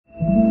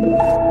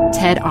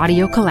TED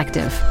Audio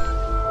Collective.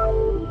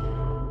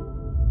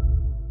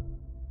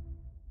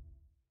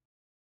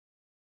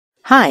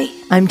 Hi,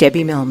 I'm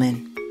Debbie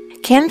Millman.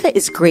 Canva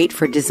is great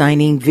for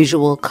designing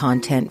visual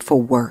content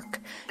for work,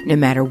 no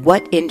matter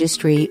what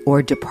industry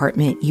or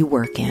department you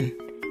work in.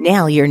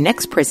 Now your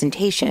next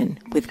presentation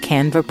with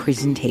Canva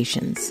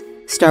Presentations.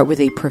 Start with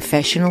a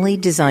professionally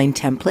designed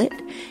template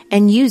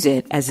and use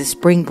it as a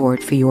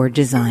springboard for your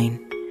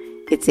design.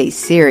 It's a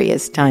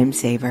serious time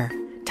saver.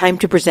 Time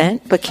to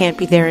present but can't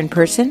be there in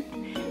person?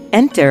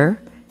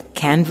 Enter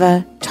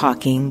Canva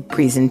Talking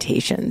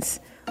Presentations.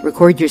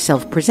 Record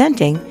yourself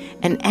presenting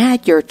and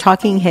add your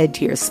talking head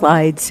to your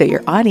slides so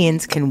your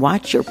audience can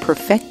watch your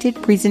perfected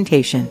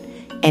presentation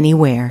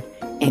anywhere,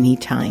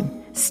 anytime.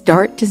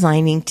 Start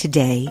designing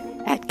today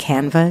at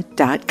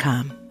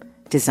canva.com.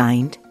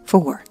 Designed for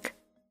work.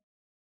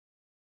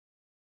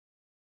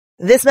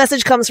 This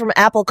message comes from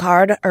Apple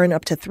Card. Earn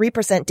up to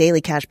 3%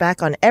 daily cash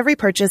back on every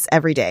purchase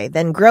every day.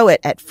 Then grow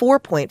it at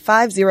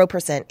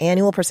 4.50%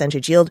 annual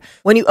percentage yield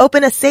when you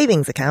open a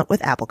savings account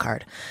with Apple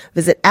Card.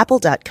 Visit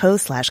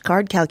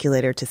apple.co/card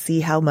calculator to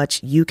see how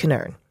much you can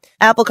earn.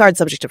 Apple Card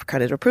subject to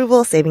credit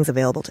approval. Savings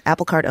available to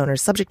Apple Card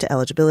owners subject to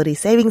eligibility.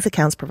 Savings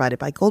accounts provided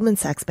by Goldman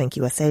Sachs Bank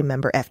USA,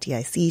 member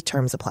FDIC.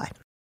 Terms apply.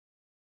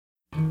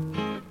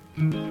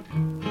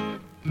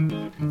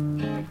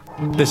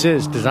 This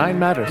is Design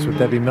Matters with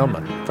Debbie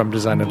Millman from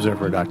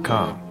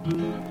DesignObserver.com.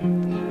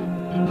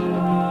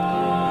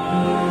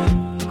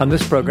 On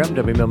this program,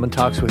 Debbie Millman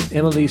talks with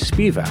Emily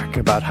Spivak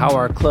about how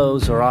our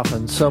clothes are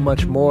often so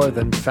much more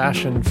than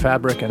fashion,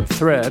 fabric, and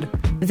thread.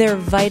 They're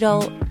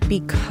vital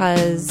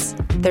because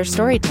they're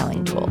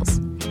storytelling tools,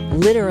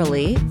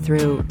 literally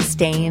through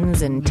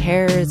stains and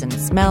tears and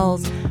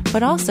smells,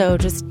 but also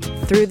just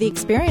through the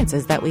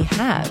experiences that we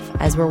have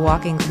as we're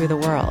walking through the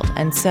world.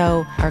 And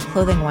so our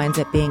clothing winds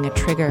up being a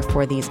trigger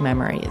for these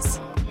memories.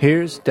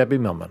 Here's Debbie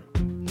Millman.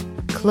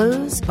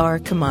 Clothes are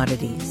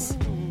commodities.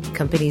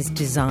 Companies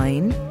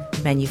design,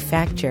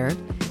 manufacture,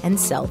 and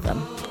sell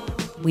them.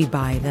 We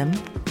buy them,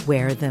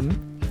 wear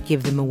them,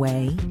 give them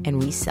away,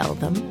 and resell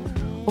them,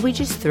 or we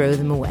just throw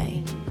them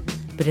away.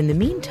 But in the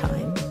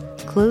meantime,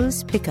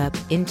 clothes pick up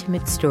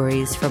intimate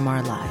stories from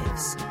our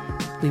lives.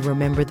 We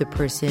remember the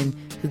person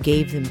who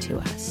gave them to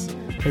us,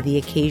 or the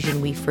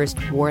occasion we first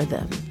wore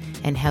them,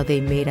 and how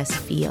they made us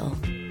feel,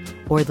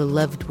 or the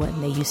loved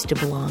one they used to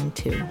belong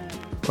to,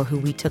 or who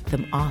we took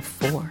them off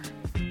for.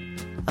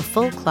 A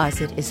full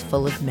closet is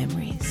full of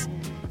memories.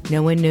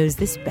 No one knows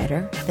this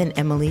better than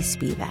Emily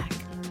Spivak.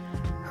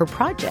 Her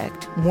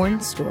project,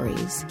 Worn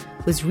Stories,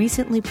 was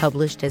recently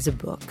published as a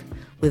book,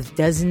 with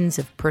dozens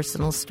of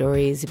personal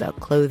stories about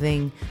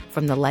clothing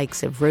from the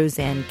likes of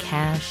Roseanne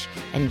Cash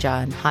and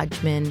John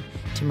Hodgman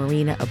to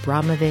Marina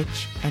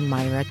Abramovich and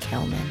Myra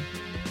Kelman.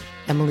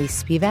 Emily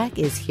Spivak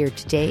is here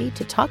today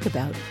to talk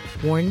about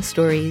Worn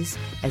Stories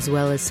as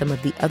well as some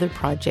of the other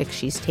projects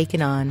she's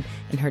taken on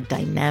in her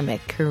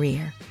dynamic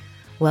career.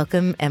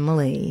 Welcome,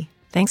 Emily.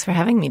 Thanks for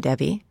having me,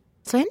 Debbie.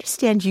 So I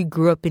understand you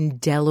grew up in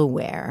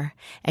Delaware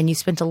and you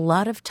spent a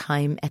lot of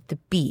time at the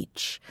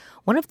beach.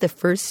 One of the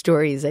first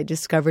stories I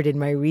discovered in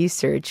my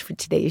research for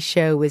today's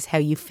show was how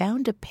you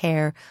found a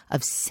pair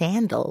of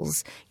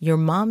sandals your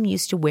mom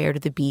used to wear to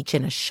the beach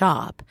in a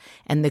shop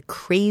and the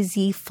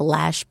crazy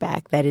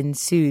flashback that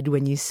ensued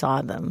when you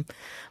saw them.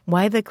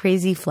 Why the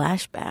crazy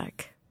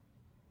flashback?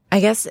 I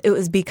guess it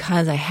was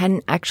because I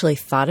hadn't actually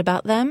thought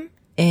about them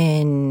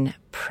in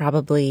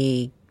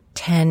probably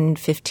 10,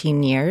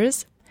 15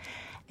 years.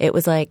 It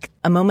was like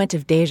a moment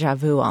of deja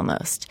vu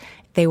almost.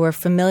 They were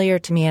familiar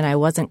to me and I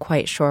wasn't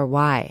quite sure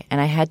why. And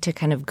I had to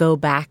kind of go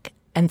back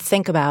and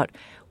think about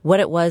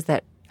what it was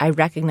that I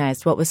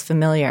recognized, what was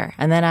familiar.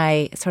 And then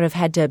I sort of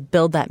had to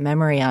build that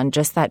memory on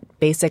just that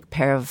basic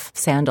pair of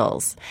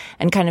sandals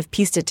and kind of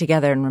pieced it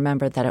together and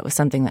remembered that it was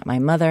something that my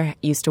mother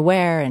used to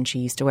wear and she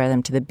used to wear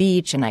them to the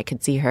beach and I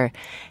could see her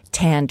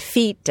tanned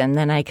feet and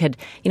then I could,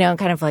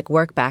 kind of like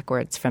work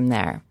backwards from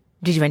there.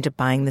 Did you end up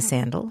buying the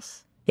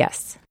sandals?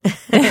 Yes.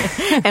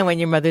 And when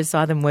your mother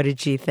saw them, what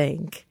did she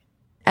think?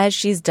 As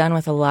she's done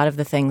with a lot of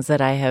the things that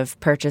I have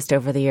purchased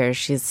over the years,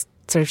 she's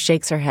sort of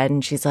shakes her head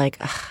and she's like,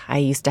 I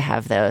used to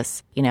have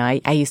those.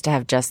 I used to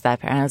have just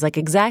that pair. And I was like,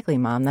 exactly,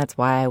 Mom. That's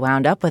why I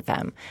wound up with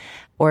them.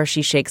 Or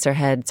she shakes her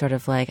head sort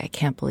of like, I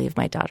can't believe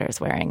my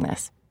daughter's wearing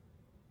this.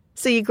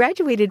 So you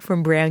graduated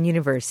from Brown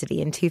University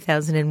in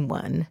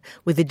 2001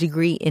 with a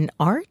degree in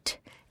art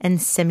and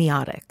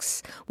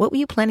semiotics. What were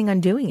you planning on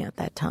doing at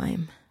that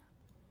time?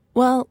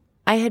 Well,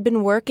 I had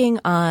been working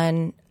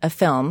on a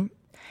film,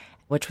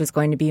 which was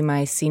going to be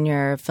my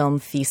senior film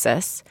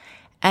thesis.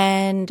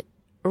 And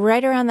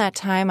right around that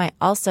time, I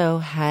also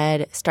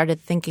had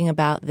started thinking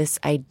about this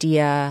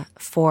idea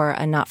for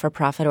a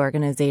not-for-profit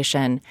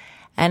organization.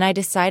 And I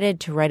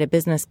decided to write a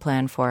business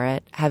plan for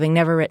it, having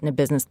never written a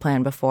business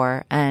plan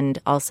before, and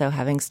also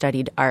having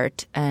studied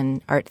art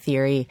and art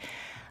theory.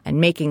 and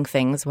making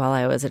things while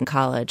I was in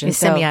college. And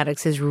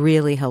semiotics is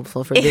really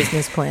helpful for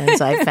business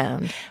plans, I've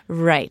found.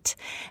 Right.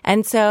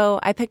 And so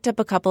I picked up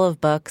a couple of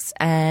books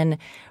and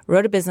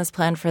wrote a business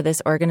plan for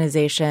this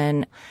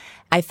organization.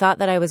 I thought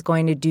that I was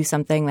going to do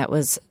something that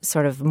was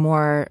sort of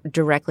more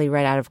directly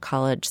right out of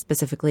college,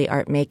 specifically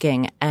art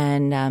making.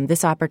 And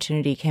this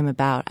opportunity came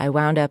about. I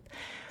wound up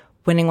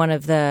winning one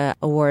of the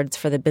awards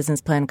for the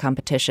business plan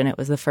competition. It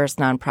was the first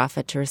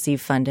nonprofit to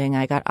receive funding.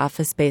 I got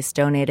office space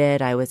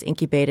donated. I was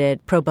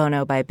incubated pro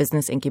bono by a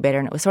business incubator.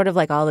 And it was sort of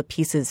like all the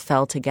pieces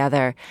fell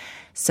together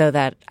so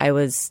that I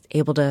was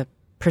able to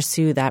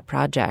pursue that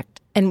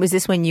project. And was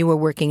this when you were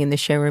working in the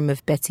showroom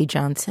of Betsey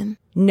Johnson?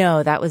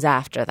 No, that was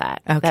after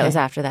that. Okay. That was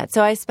after that.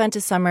 So I spent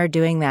a summer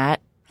doing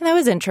that. And that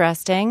was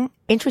interesting.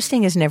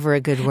 Interesting is never a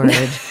good word.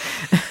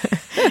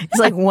 It's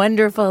like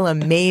wonderful,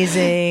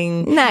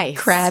 amazing, nice,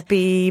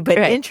 crappy, but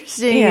right.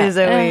 Interesting is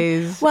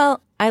always...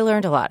 well, I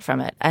learned a lot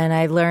from it. And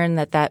I learned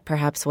that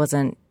perhaps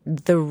wasn't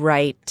the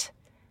right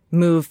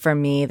move for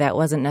me. That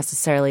wasn't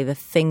necessarily the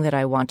thing that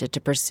I wanted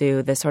to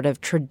pursue, the sort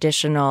of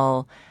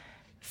traditional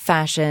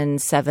fashion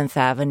 7th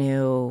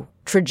Avenue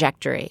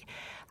trajectory.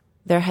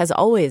 There has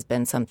always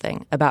been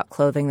something about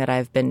clothing that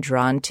I've been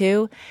drawn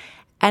to.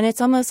 And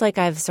it's almost like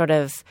I've sort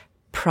of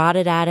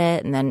prodded at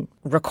it and then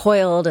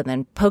recoiled and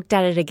then poked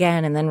at it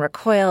again and then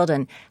recoiled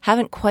and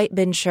haven't quite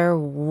been sure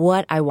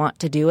what I want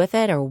to do with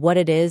it or what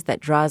it is that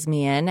draws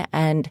me in.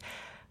 And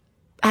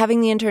having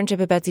the internship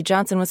at Betsey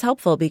Johnson was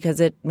helpful because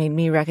it made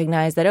me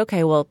recognize that,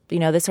 okay, well,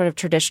 this sort of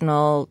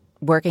traditional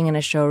working in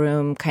a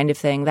showroom kind of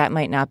thing, that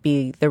might not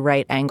be the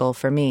right angle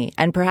for me.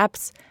 And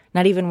perhaps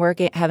not even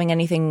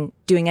having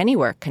doing any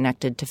work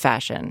connected to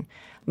fashion.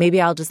 Maybe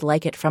I'll just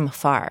like it from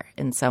afar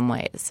in some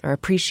ways or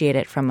appreciate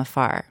it from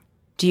afar.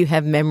 Do you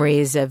have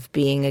memories of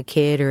being a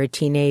kid or a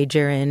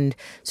teenager and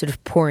sort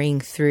of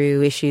pouring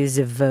through issues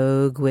of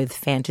Vogue with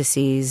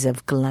fantasies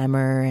of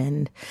glamour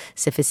and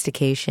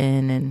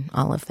sophistication and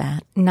all of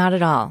that? Not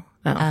at all.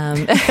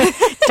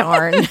 Oh.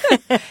 Darn.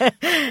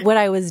 What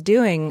I was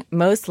doing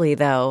mostly,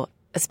 though,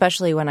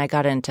 especially when I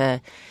got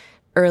into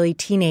early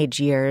teenage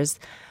years,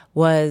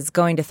 was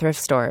going to thrift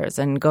stores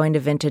and going to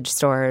vintage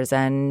stores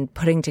and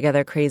putting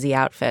together crazy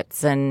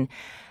outfits. And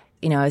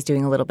I was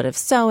doing a little bit of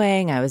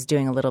sewing. I was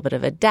doing a little bit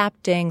of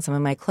adapting some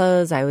of my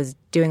clothes. I was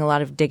doing a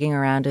lot of digging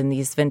around in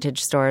these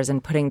vintage stores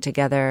and putting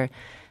together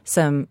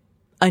some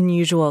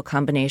unusual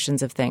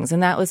combinations of things.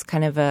 And that was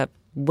kind of a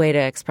way to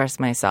express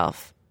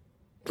myself.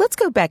 Let's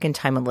go back in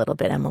time a little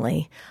bit,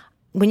 Emily.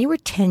 When you were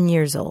 10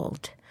 years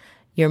old,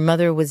 your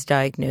mother was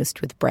diagnosed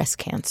with breast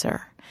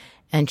cancer,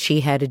 and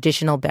she had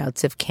additional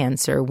bouts of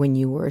cancer when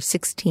you were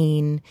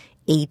 16,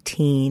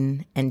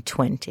 18, and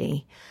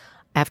 20.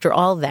 After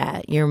all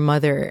that, your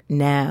mother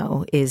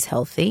now is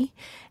healthy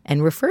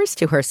and refers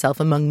to herself,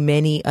 among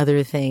many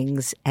other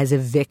things, as a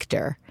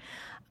victor.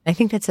 I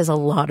think that says a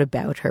lot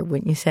about her,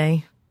 wouldn't you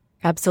say?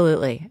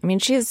 Absolutely. I mean,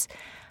 she's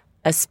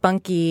a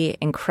spunky,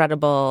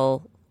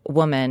 incredible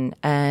woman,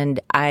 and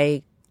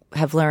I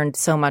have learned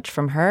so much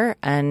from her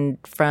and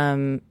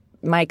from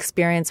my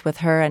experience with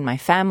her and my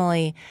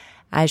family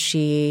as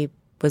she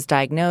was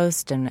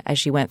diagnosed and as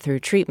she went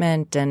through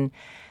treatment. And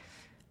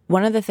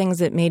one of the things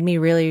that made me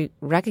really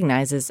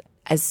recognize is,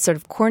 as sort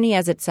of corny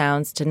as it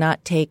sounds, to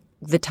not take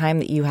the time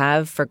that you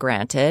have for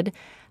granted.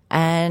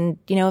 And,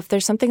 if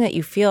there's something that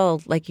you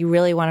feel like you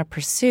really want to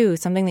pursue,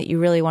 something that you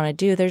really want to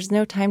do, there's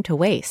no time to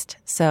waste.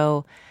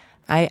 So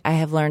I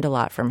have learned a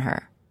lot from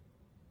her.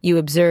 You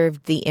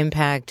observed the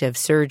impact of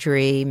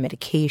surgery,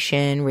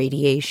 medication,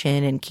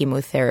 radiation, and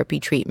chemotherapy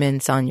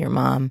treatments on your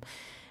mom,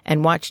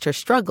 and watched her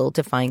struggle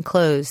to find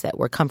clothes that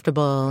were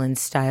comfortable and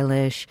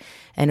stylish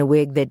and a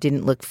wig that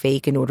didn't look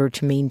fake in order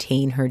to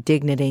maintain her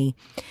dignity.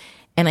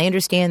 And I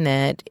understand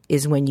that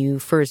is when you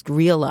first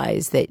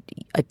realized that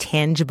a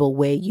tangible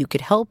way you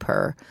could help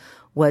her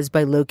was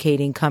by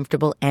locating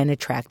comfortable and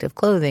attractive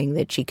clothing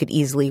that she could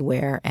easily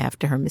wear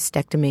after her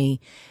mastectomy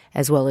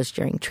as well as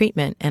during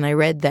treatment. And I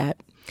read that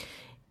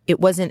it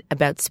wasn't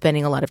about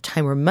spending a lot of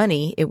time or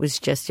money. It was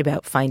just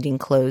about finding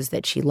clothes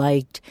that she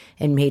liked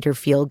and made her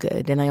feel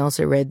good. And I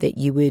also read that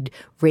you would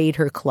raid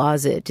her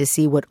closet to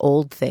see what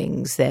old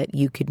things that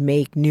you could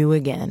make new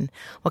again.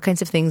 What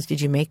kinds of things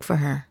did you make for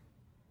her?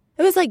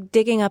 It was like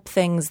digging up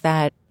things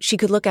that she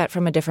could look at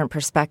from a different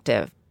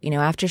perspective.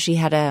 After she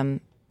had a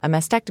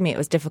mastectomy, it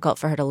was difficult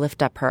for her to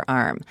lift up her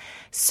arm.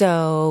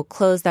 So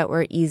clothes that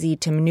were easy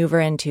to maneuver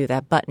into,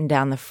 that button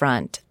down the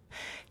front.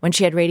 When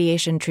she had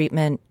radiation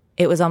treatment,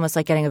 it was almost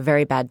like getting a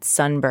very bad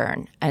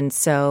sunburn. And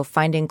so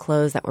finding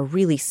clothes that were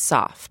really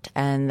soft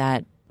and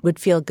that would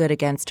feel good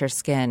against her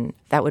skin,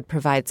 that would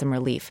provide some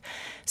relief.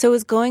 So it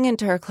was going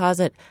into her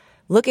closet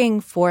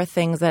looking for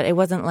things that it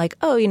wasn't like,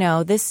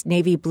 this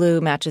navy blue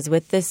matches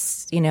with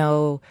this,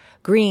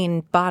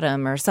 green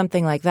bottom or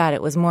something like that.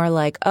 It was more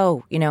like,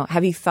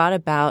 have you thought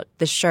about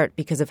the shirt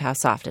because of how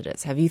soft it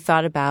is? Have you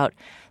thought about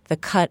the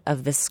cut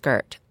of the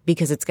skirt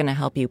because it's going to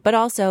help you? But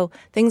also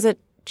things that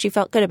she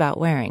felt good about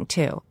wearing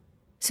too.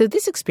 So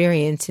this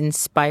experience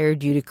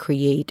inspired you to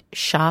create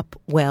Shop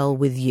Well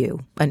With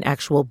You, an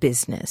actual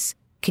business.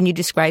 Can you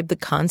describe the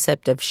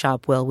concept of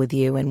Shop Well With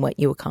You and what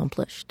you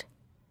accomplished?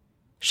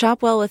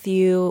 Shop Well With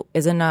You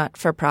is a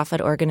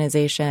not-for-profit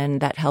organization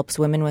that helps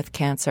women with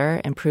cancer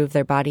improve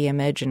their body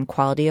image and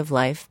quality of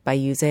life by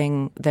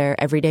using their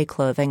everyday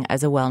clothing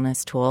as a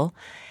wellness tool.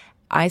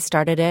 I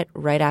started it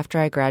right after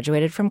I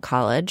graduated from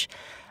college,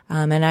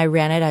 and I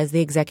ran it as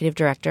the executive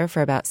director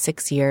for about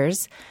 6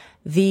 years.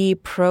 The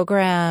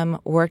program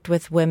worked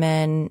with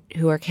women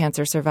who are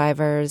cancer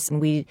survivors,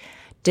 and we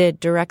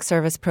did direct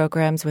service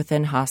programs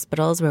within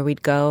hospitals where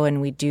we'd go and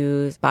we'd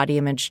do body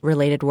image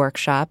related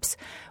workshops.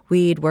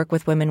 We'd work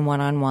with women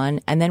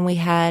one-on-one. And then we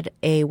had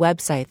a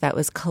website that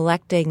was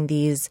collecting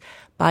these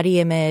body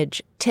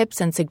image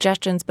tips and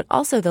suggestions, but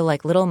also the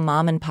little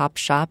mom and pop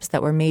shops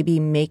that were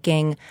maybe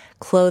making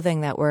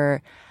clothing that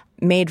were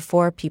made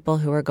for people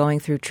who were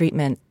going through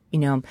treatment. You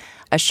know,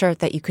 a shirt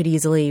that you could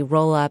easily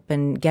roll up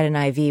and get an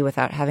IV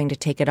without having to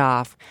take it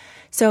off.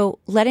 So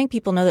letting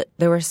people know that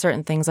there were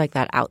certain things like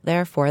that out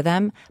there for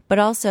them, but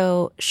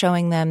also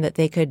showing them that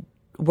they could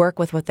work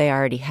with what they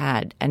already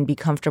had and be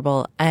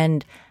comfortable,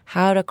 and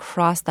how to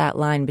cross that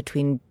line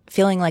between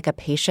feeling like a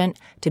patient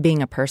to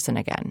being a person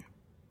again.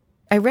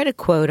 I read a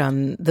quote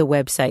on the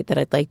website that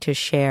I'd like to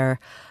share.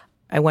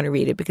 I want to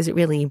read it because it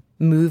really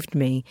moved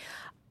me.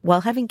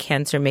 While having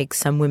cancer makes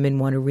some women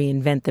want to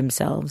reinvent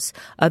themselves,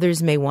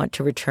 others may want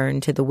to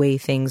return to the way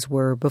things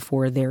were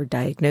before their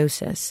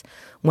diagnosis.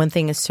 One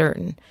thing is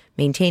certain,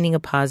 maintaining a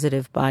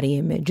positive body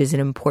image is an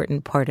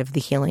important part of the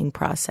healing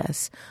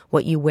process.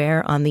 What you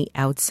wear on the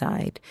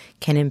outside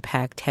can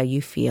impact how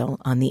you feel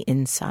on the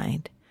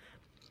inside.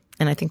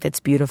 And I think that's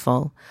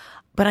beautiful.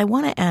 But I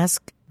want to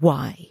ask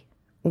why?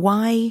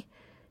 Why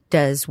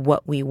does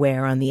what we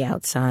wear on the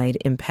outside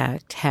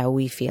impact how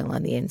we feel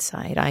on the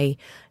inside? I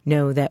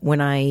know that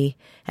when I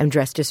am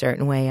dressed a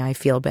certain way, I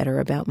feel better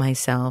about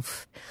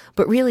myself.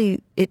 But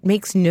really, it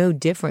makes no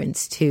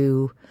difference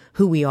to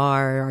who we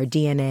are, our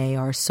DNA,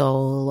 our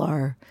soul,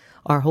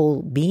 our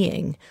whole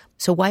being.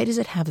 So why does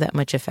it have that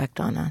much effect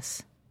on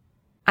us?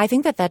 I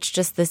think that that's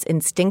just this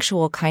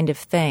instinctual kind of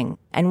thing.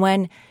 And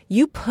when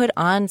you put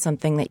on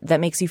something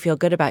that makes you feel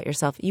good about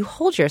yourself, you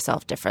hold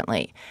yourself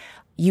differently.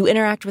 You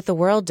interact with the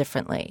world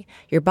differently.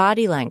 Your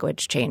body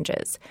language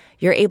changes.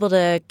 You're able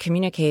to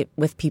communicate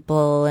with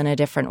people in a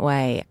different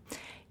way.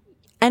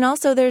 And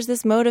also there's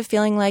this mode of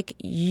feeling like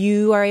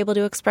you are able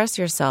to express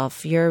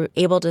yourself. You're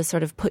able to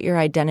sort of put your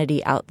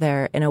identity out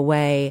there in a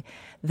way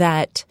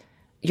that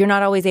you're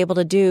not always able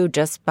to do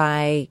just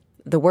by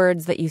the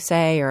words that you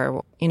say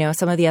or,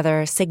 some of the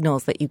other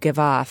signals that you give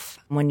off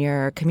when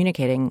you're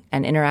communicating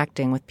and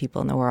interacting with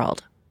people in the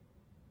world.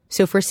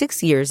 So for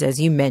 6 years,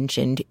 as you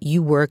mentioned,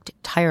 you worked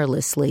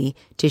tirelessly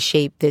to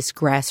shape this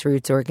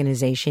grassroots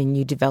organization.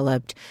 You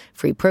developed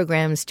free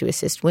programs to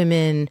assist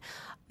women.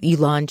 You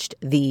launched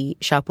the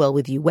Shop Well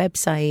With You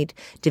website,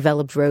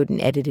 developed, wrote, and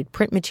edited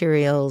print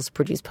materials,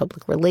 produced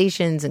public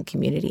relations and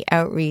community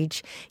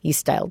outreach. You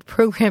styled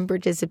program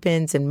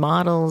participants and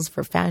models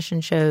for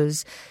fashion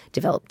shows,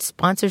 developed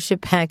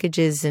sponsorship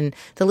packages, and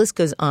the list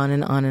goes on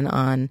and on and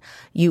on.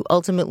 You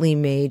ultimately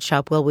made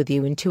Shop Well With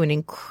You into an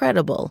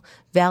incredible,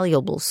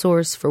 valuable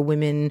source for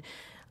women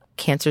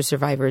cancer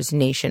survivors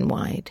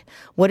nationwide.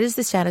 What is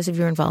the status of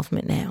your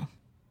involvement now?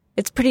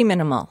 It's pretty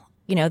minimal.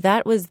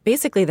 That was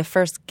basically the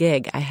first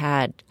gig I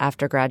had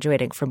after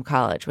graduating from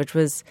college, which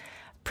was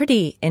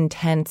pretty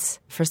intense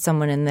for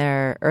someone in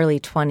their early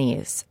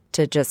 20s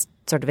to just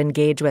sort of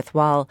engage with,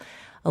 while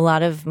a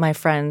lot of my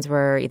friends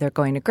were either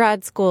going to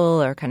grad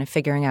school or kind of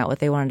figuring out what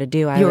they wanted to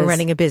do. You were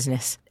running a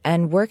business.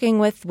 And working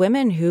with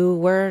women who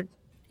were,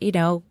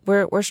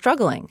 were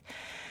struggling.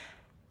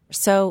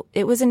 So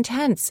it was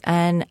intense.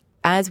 And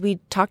as we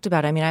talked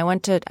about,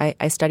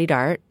 I studied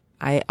art.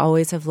 I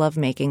always have loved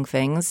making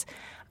things.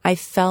 I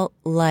felt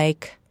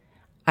like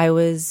I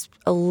was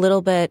a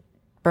little bit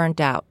burnt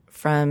out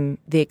from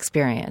the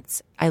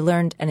experience. I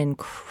learned an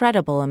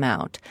incredible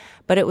amount,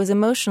 but it was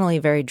emotionally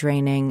very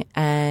draining.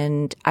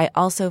 And I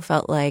also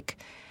felt like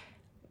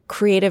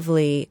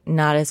creatively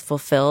not as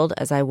fulfilled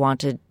as I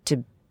wanted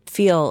to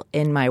feel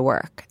in my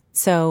work.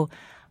 So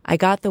I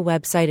got the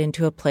website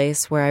into a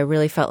place where I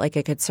really felt like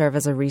it could serve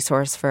as a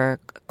resource for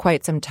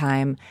quite some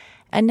time.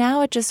 And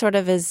now it just sort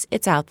of is,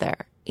 it's out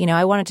there.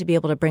 I wanted to be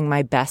able to bring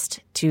my best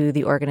to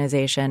the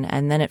organization,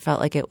 and then it felt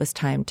like it was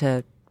time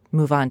to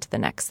move on to the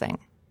next thing.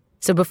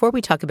 So before we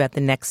talk about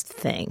the next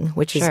thing,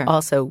 which is Sure.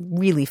 also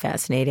really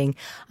fascinating,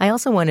 I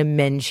also want to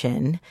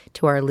mention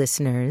to our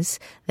listeners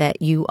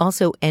that you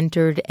also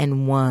entered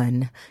and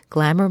won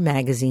Glamour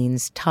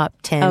Magazine's Top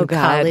 10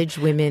 College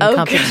Women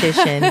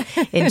Competition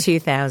in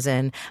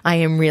 2000. I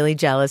am really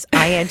jealous.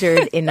 I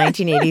entered in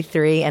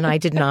 1983 and I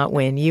did not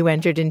win. You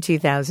entered in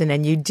 2000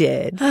 and you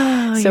did.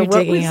 Oh, so you're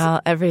digging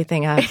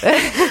everything up.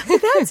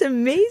 That's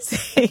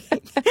amazing.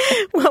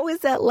 What was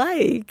that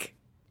like?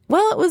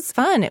 Well, it was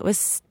fun. It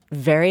was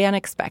very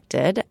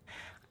unexpected.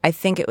 I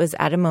think it was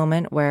at a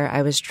moment where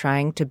I was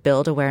trying to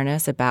build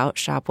awareness about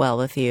Shop Well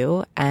With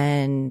You,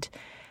 and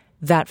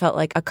that felt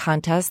like a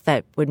contest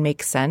that would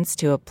make sense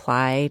to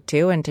apply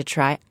to and to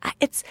try.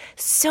 It's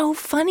so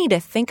funny to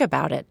think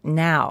about it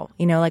now.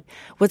 Like,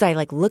 was I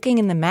like looking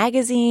in the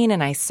magazine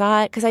and I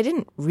saw it? Because I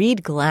didn't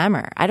read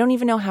Glamour. I don't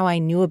even know how I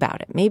knew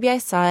about it. Maybe I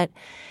saw it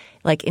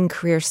like in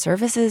career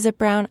services at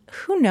Brown.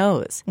 Who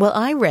knows? Well,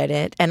 I read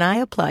it and I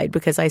applied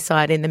because I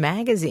saw it in the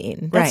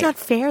magazine. That's Right. not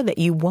fair that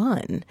you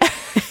won.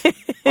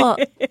 Well,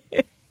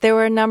 there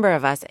were a number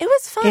of us. It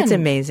was fun. It's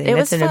amazing.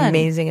 It's an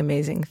amazing,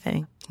 amazing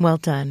thing. Well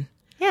done.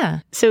 Yeah.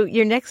 So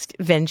your next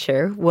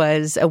venture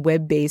was a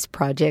web-based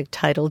project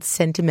titled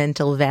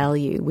Sentimental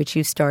Value, which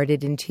you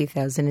started in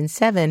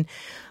 2007,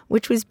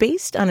 which was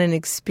based on an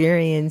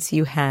experience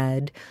you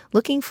had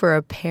looking for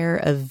a pair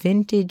of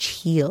vintage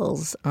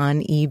heels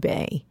on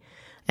eBay.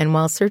 And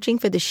while searching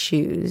for the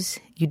shoes,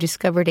 you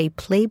discovered a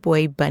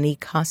Playboy bunny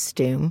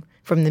costume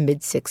from the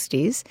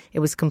mid-'60s. It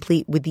was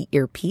complete with the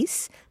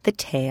earpiece, the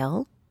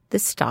tail, the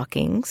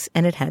stockings,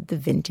 and it had the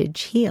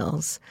vintage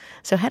heels.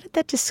 So how did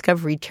that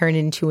discovery turn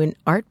into an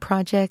art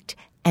project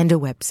and a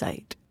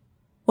website?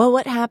 Well,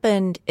 what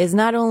happened is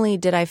not only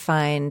did I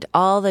find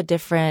all the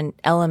different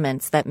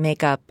elements that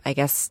make up, I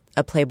guess,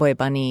 a Playboy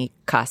bunny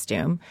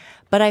costume,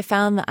 but I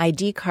found the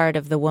ID card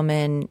of the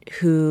woman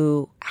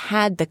who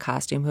had the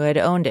costume, who had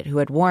owned it, who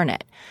had worn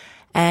it.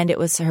 And it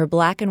was her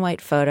black and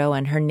white photo,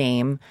 and her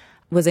name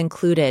was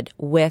included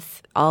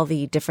with all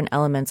the different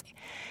elements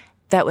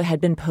that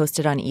had been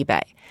posted on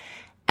eBay.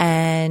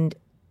 And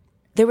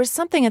there was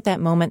something at that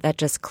moment that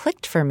just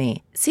clicked for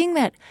me. Seeing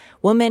that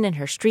woman in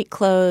her street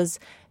clothes,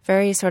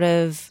 very sort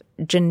of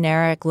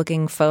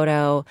generic-looking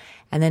photo,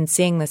 and then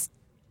seeing this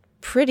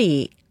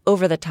pretty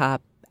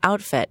over-the-top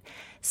outfit,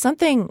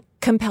 something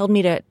compelled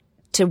me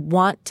to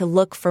want to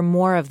look for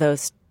more of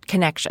those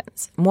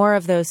connections, more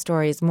of those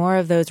stories, more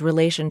of those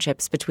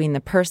relationships between the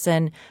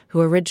person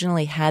who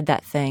originally had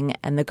that thing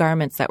and the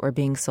garments that were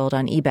being sold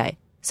on eBay.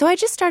 So I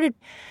just started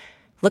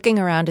looking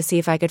around to see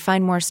if I could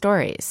find more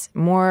stories,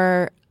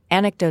 more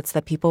anecdotes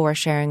that people were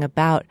sharing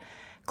about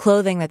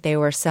clothing that they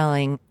were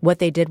selling, what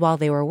they did while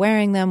they were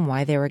wearing them,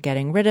 why they were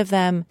getting rid of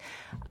them.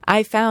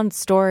 I found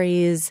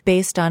stories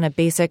based on a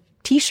basic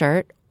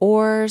T-shirt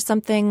or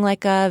something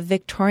like a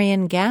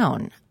Victorian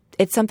gown.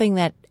 It's something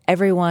that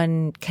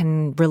everyone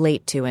can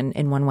relate to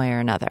in one way or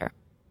another.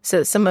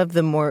 So some of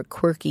the more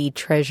quirky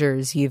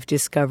treasures you've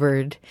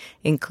discovered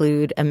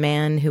include a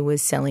man who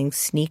was selling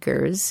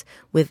sneakers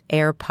with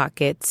air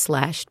pockets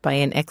slashed by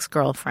an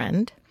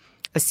ex-girlfriend,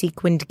 a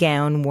sequined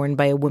gown worn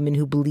by a woman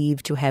who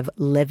believed to have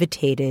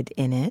levitated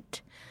in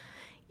it,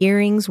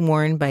 earrings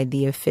worn by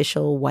the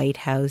official White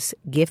House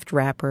gift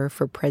wrapper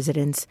for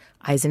Presidents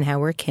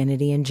Eisenhower,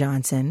 Kennedy, and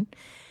Johnson,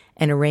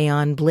 and a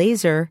rayon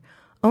blazer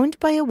owned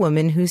by a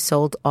woman who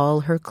sold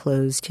all her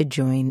clothes to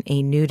join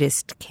a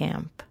nudist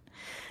camp.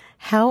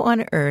 How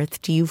on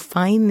earth do you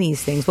find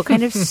these things? What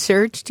kind of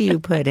search do you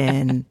put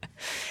in?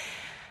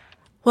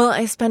 Well,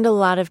 I spend a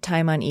lot of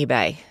time on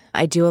eBay.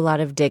 I do a lot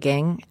of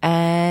digging,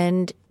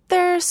 and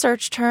there are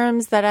search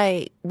terms that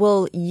I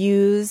will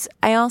use.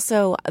 There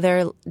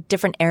are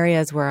different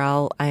areas where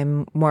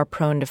I'm more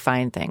prone to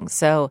find things.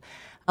 So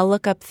I'll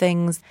look up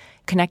things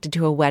connected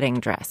to a wedding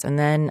dress, and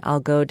then I'll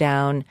go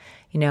down,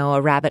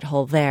 a rabbit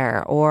hole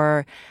there,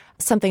 or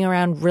something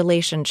around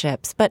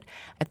relationships. But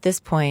at this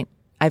point,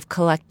 I've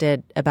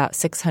collected about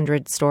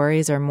 600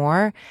 stories or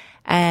more,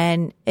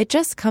 and it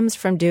just comes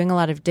from doing a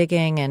lot of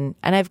digging, and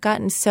I've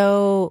gotten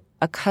so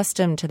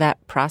accustomed to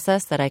that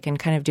process that I can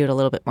kind of do it a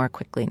little bit more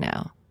quickly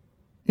now.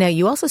 Now,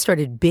 you also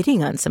started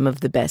bidding on some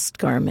of the best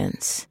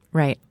garments.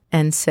 Right.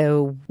 And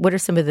so what are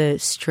some of the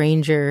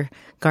stranger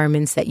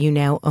garments that you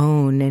now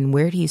own, and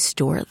where do you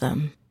store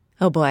them?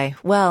 Oh, boy.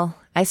 Well,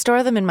 I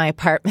store them in my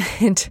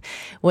apartment,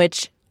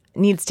 which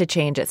needs to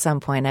change at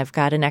some point. I've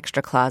got an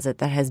extra closet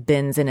that has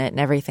bins in it, and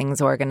everything's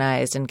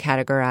organized and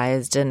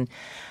categorized. And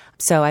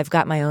so I've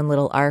got my own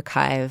little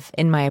archive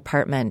in my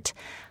apartment.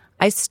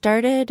 I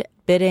started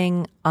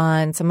bidding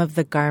on some of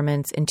the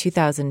garments in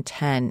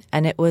 2010,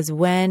 and it was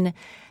when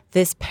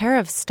this pair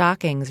of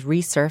stockings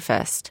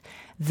resurfaced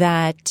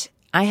that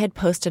I had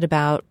posted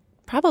about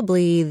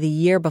probably the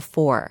year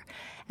before.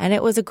 And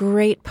it was a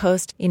great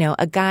post.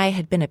 A guy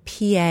had been a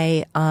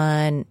PA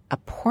on a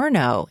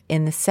porno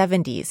in the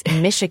 70s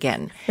in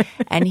Michigan.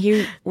 And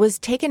he was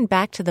taken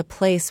back to the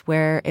place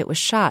where it was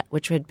shot,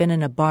 which had been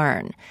in a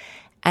barn.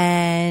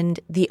 And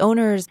the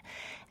owners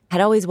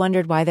had always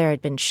wondered why there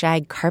had been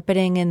shag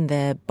carpeting in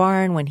the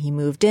barn when he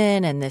moved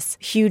in, and this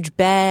huge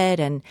bed.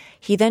 And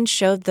he then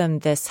showed them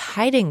this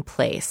hiding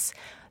place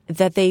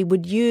that they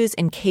would use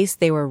in case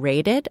they were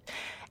raided.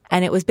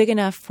 And it was big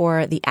enough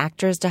for the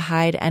actors to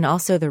hide and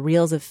also the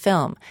reels of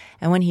film.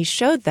 And when he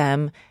showed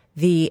them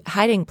the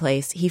hiding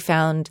place, he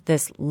found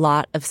this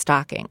lot of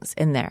stockings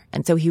in there.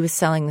 And so he was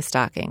selling the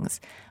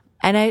stockings.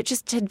 And it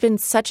just had been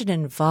such an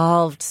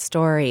involved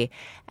story.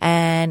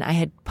 And I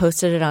had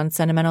posted it on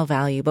Sentimental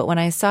Value. But when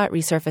I saw it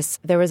resurface,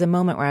 there was a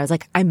moment where I was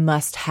like, I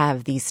must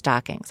have these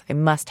stockings. I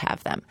must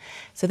have them.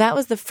 So that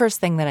was the first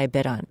thing that I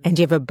bid on. And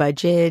do you have a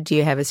budget? Do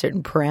you have a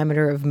certain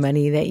parameter of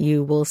money that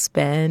you will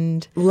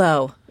spend?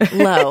 Low. Many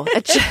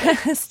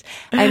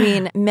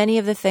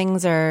of the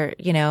things are,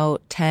 $10,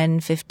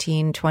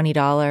 $15,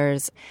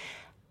 $20.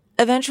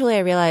 Eventually I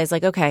realized,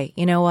 okay,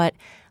 you know what?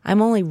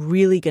 I'm only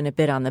really going to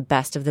bid on the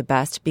best of the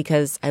best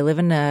because I live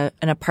in an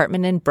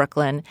apartment in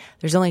Brooklyn.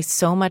 There's only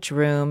so much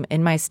room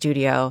in my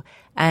studio.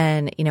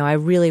 And, I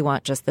really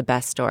want just the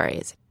best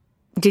stories.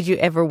 Did you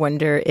ever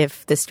wonder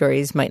if the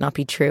stories might not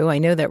be true? I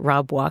know that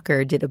Rob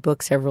Walker did a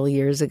book several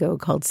years ago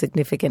called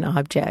Significant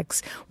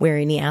Objects,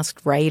 wherein he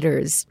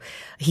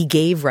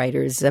gave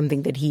writers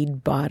something that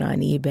he'd bought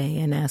on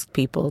eBay and asked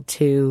people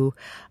to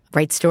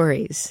write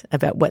stories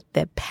about what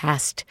the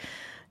past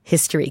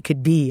history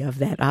could be of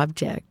that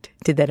object.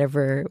 Did that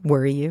ever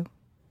worry you?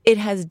 It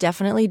has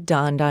definitely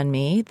dawned on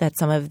me that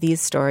some of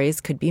these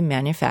stories could be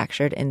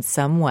manufactured in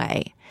some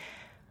way.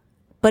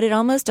 But it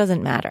almost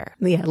doesn't matter.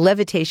 Yeah,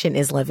 levitation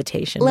is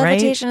levitation, right?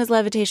 Levitation is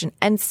levitation.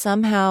 And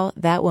somehow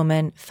that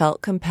woman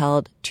felt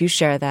compelled to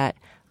share that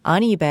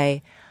on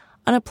eBay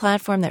on a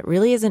platform that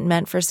really isn't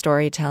meant for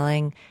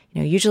storytelling.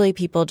 Usually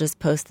people just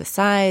post the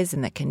size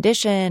and the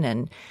condition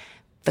and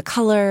the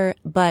color,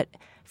 but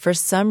for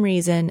some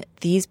reason,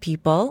 these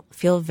people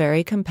feel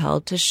very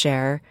compelled to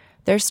share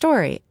their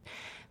story.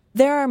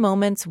 There are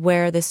moments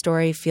where the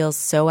story feels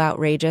so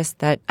outrageous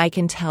that I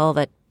can tell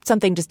that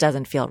something just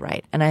doesn't feel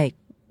right, and I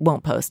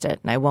won't post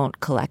it and I won't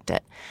collect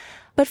it.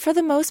 But for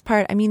the most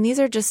part, these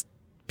are just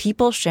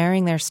people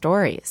sharing their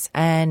stories.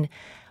 And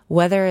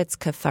whether it's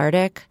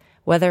cathartic,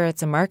 whether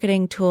it's a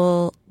marketing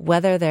tool,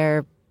 whether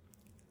they're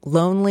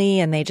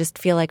lonely and they just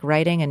feel like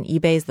writing and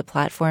eBay's the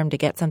platform to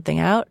get something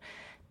out,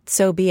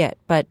 so be it.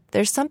 But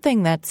there's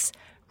something that's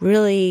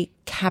really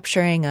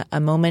capturing a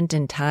moment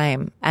in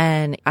time.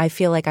 And I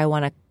feel like I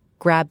want to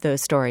grab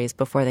those stories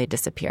before they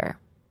disappear.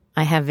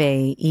 I have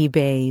a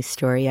eBay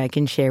story I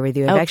can share with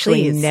you. I've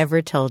actually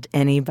never told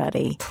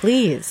anybody.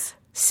 Please.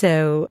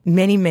 So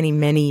many, many,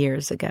 many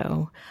years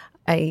ago,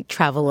 I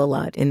travel a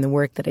lot in the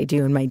work that I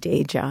do in my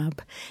day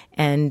job.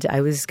 And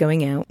I was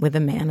going out with a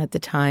man at the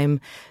time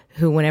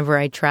who, whenever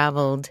I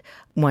traveled,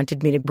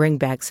 wanted me to bring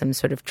back some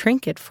sort of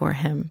trinket for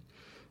him.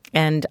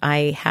 And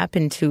I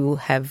happened to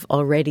have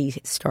already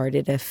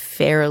started a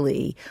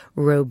fairly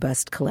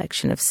robust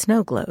collection of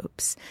snow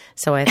globes.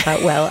 So I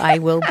thought, well, I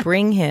will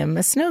bring him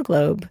a snow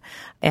globe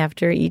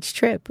after each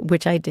trip,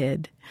 which I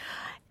did.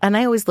 And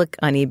I always look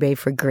on eBay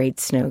for great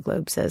snow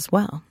globes as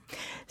well.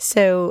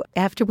 So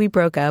after we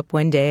broke up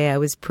one day, I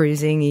was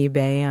perusing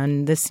eBay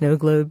on the snow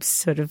globes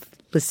sort of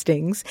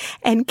listings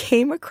and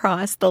came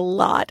across the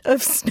lot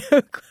of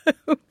snow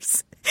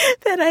globes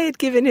that I had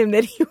given him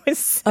that he was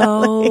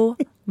selling. Oh,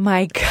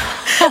 my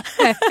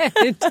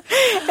God.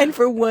 And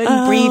for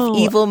one brief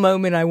evil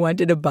moment, I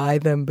wanted to buy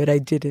them, but I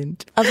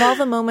didn't. Of all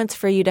the moments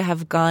for you to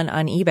have gone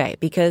on eBay,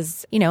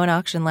 because, an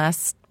auction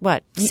lasts,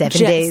 7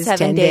 days,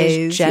 10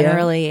 days,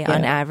 generally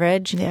on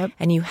average. Yep.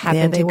 And you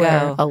happen to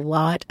go. A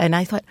lot. And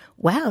I thought,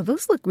 wow,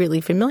 those look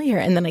really familiar.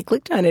 And then I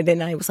clicked on it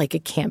and I was like,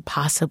 it can't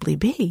possibly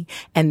be.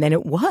 And then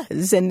it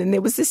was. And then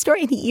there was this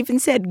story. And he even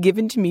said,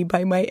 given to me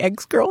by my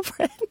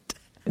ex-girlfriend.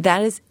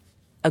 That is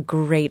a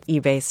great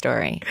eBay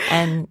story.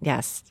 And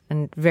yes,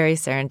 and very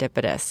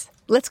serendipitous.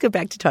 Let's go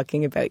back to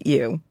talking about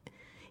you.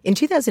 In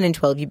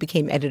 2012, you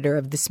became editor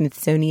of the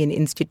Smithsonian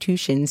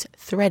Institution's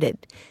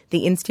Threaded,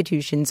 the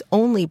institution's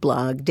only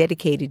blog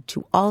dedicated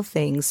to all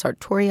things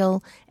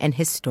sartorial and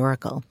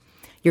historical.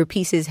 Your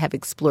pieces have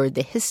explored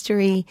the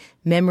history,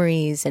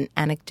 memories, and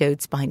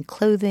anecdotes behind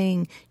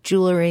clothing,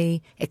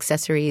 jewelry,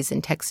 accessories,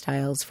 and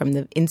textiles from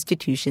the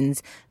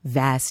institution's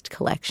vast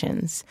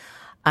collections.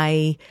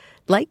 I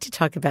like to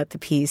talk about the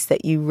piece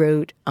that you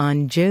wrote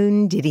on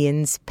Joan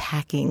Didion's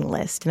packing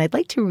list. And I'd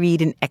like to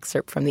read an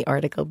excerpt from the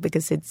article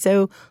because it's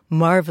so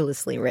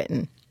marvelously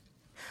written.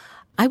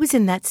 I was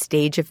in that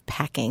stage of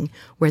packing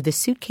where the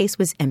suitcase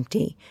was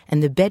empty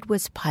and the bed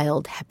was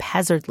piled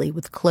haphazardly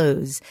with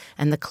clothes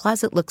and the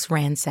closet looks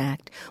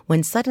ransacked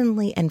when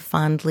suddenly and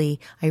fondly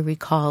I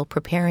recall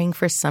preparing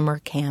for summer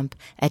camp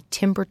at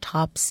Timber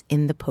Tops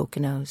in the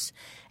Poconos.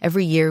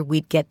 Every year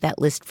we'd get that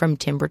list from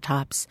Timber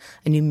Tops,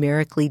 a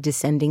numerically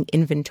descending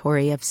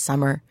inventory of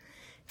summer.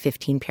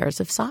 15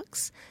 pairs of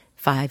socks,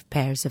 5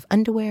 pairs of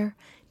underwear,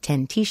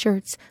 10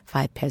 T-shirts,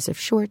 5 pairs of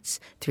shorts,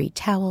 3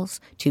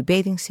 towels, 2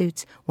 bathing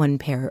suits, 1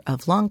 pair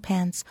of long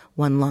pants,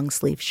 1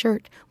 long-sleeve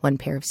shirt, 1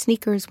 pair of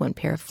sneakers, 1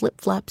 pair of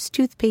flip-flops,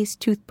 toothpaste,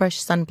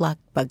 toothbrush, sunblock,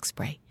 bug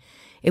spray.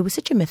 It was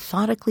such a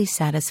methodically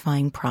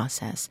satisfying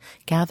process,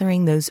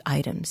 gathering those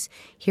items.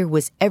 Here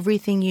was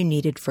everything you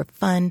needed for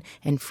fun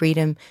and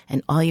freedom,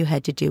 and all you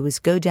had to do was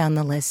go down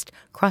the list,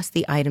 cross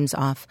the items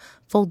off,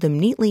 fold them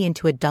neatly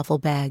into a duffel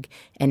bag,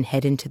 and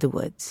head into the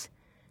woods.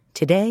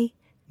 Today,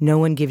 no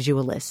one gives you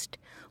a list.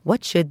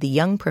 What should the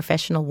young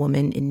professional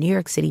woman in New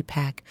York City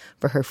pack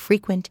for her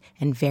frequent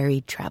and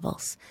varied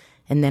travels?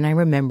 And then I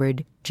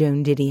remembered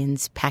Joan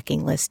Didion's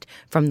Packing List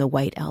from the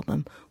White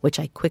Album, which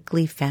I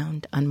quickly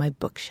found on my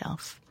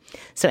bookshelf.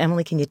 So,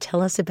 Emily, can you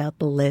tell us about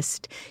the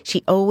list?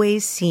 She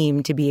always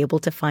seemed to be able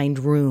to find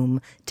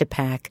room to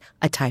pack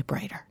a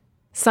typewriter.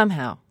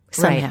 Somehow.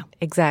 Right.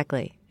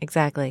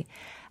 Exactly.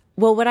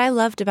 Well, what I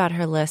loved about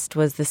her list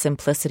was the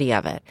simplicity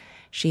of it.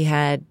 She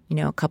had,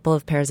 a couple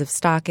of pairs of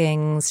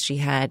stockings. She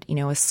had,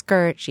 a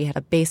skirt. She had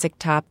a basic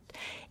top.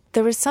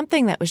 There was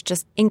something that was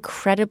just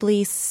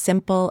incredibly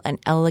simple and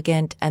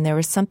elegant, and there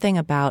was something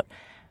about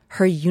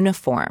her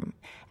uniform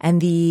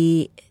and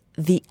the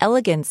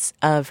elegance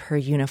of her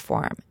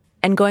uniform.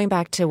 And going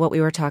back to what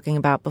we were talking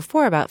about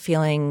before about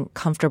feeling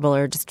comfortable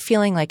or just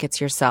feeling like it's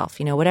yourself,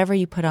 whatever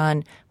you put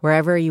on,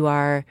 wherever you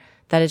are,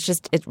 that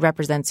it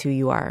represents who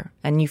you are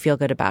and you feel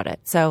good about it.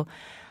 So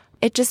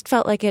it just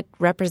felt like it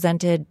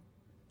represented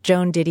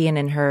Joan Didion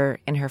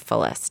in her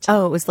fullest.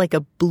 Oh, it was like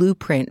a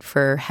blueprint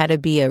for how to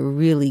be a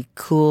really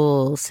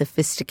cool,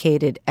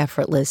 sophisticated,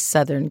 effortless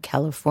Southern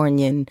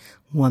Californian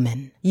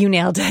woman. You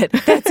nailed it.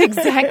 That's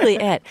exactly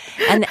it.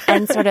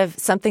 And sort of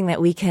something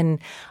that we can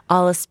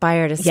all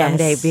aspire to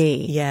someday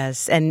be.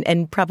 Yes,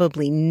 and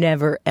probably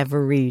never,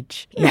 ever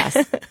reach. Yes,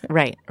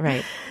 right.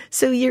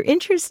 So your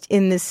interest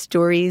in the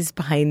stories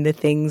behind the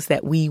things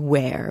that we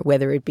wear,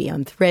 whether it be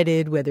on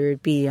threaded, whether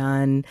it be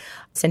on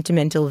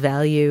sentimental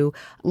value,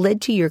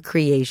 led to your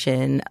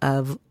creation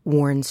of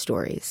Worn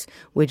Stories,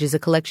 which is a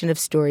collection of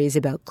stories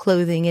about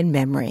clothing and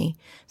memory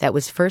that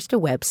was first a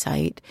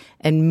website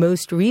and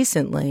most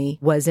recently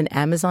was an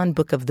Amazon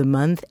Book of the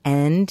Month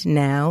and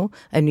now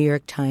a New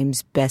York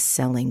Times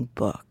best-selling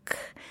book.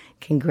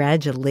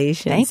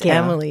 Congratulations, Thank you.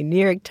 Emily,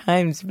 New York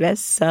Times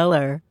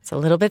bestseller. It's a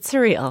little bit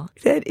surreal.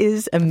 That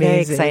is amazing.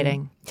 Very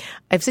exciting.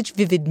 I have such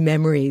vivid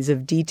memories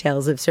of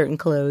details of certain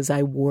clothes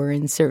I wore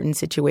in certain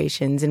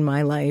situations in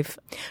my life.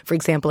 For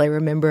example, I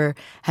remember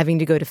having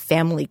to go to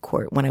family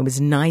court when I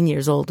was 9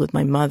 years old with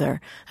my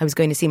mother. I was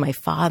going to see my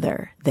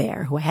father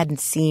there, who I hadn't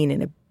seen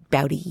in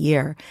about a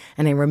year.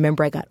 And I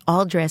remember I got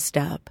all dressed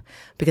up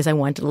because I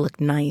wanted to look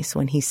nice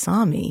when he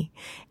saw me.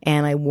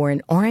 And I wore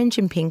an orange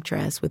and pink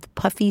dress with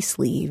puffy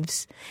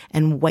sleeves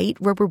and white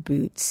rubber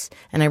boots.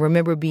 And I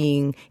remember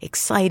being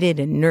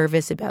excited and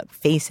nervous about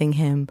facing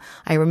him.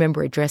 I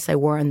remember a dress I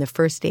wore on the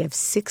first day of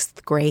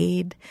 6th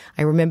grade.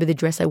 I remember the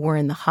dress I wore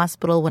in the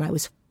hospital when I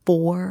was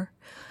 4.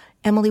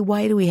 Emily,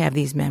 why do we have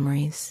these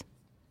memories?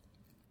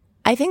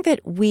 I think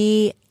that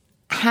we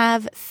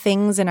have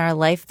things in our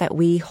life that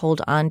we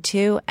hold on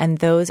to, and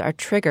those are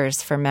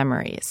triggers for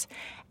memories.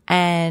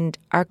 And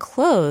our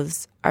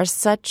clothes are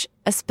such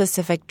a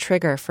specific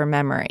trigger for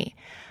memory.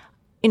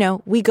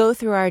 We go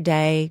through our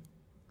day,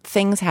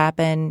 things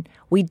happen.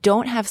 We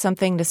don't have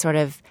something to sort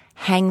of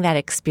hang that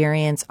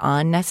experience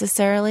on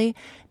necessarily,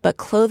 but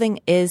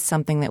clothing is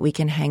something that we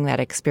can hang that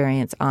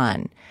experience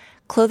on.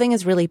 Clothing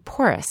is really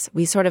porous.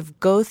 We sort of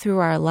go through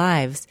our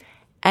lives,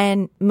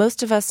 and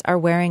most of us are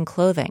wearing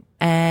clothing.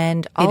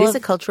 And it is a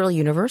cultural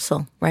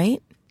universal,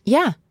 right?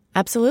 Yeah,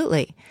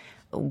 absolutely.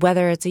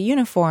 Whether it's a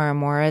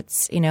uniform or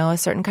it's, a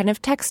certain kind of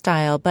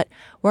textile, but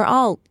we're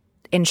all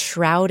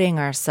enshrouding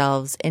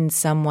ourselves in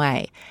some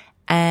way.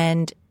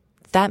 And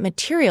that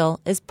material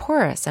is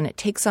porous and it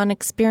takes on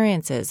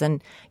experiences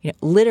and,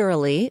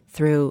 literally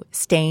through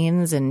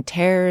stains and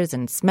tears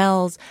and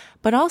smells,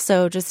 but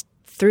also just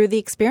through the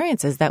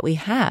experiences that we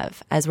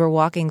have as we're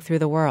walking through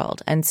the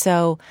world. And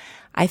so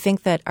I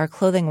think that our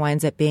clothing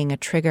winds up being a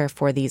trigger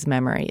for these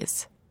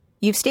memories.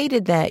 You've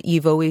stated that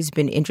you've always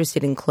been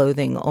interested in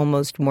clothing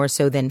almost more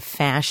so than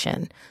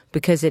fashion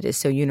because it is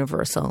so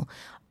universal.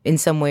 In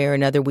some way or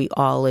another, we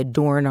all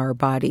adorn our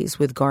bodies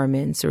with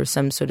garments or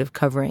some sort of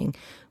covering,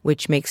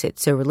 which makes it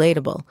so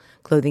relatable.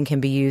 Clothing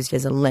can be used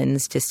as a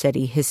lens to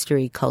study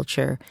history,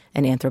 culture,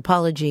 and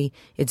anthropology.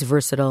 It's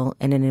versatile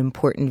and an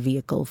important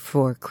vehicle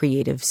for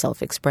creative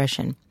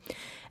self-expression.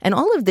 And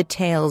all of the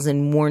tales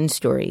in Worn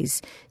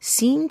Stories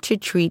seem to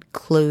treat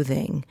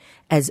clothing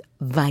as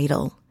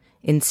vital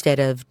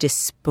instead of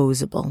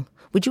disposable.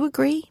 Would you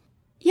agree?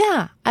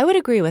 Yeah, I would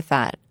agree with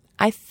that.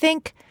 I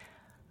think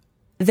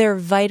they're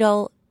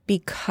vital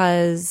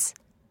because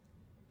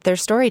they're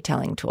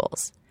storytelling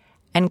tools.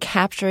 And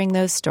capturing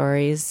those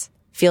stories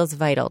feels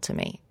vital to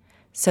me.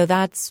 So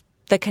that's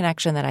the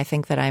connection that I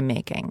think that I'm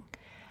making.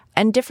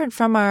 And different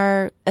from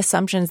our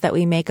assumptions that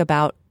we make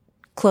about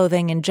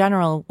clothing in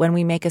general when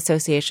we make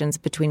associations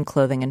between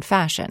clothing and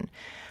fashion.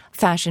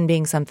 Fashion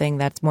being something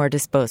that's more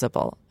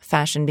disposable.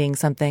 Fashion being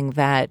something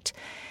that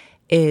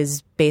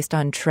is based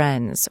on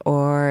trends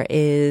or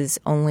is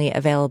only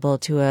available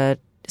to a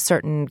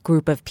certain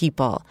group of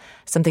people,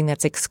 something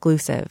that's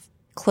exclusive.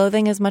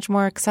 Clothing is much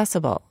more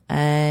accessible,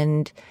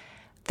 and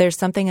there's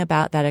something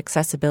about that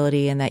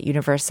accessibility and that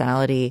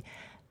universality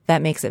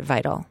that makes it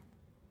vital.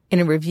 In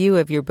a review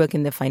of your book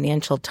in the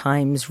Financial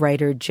Times,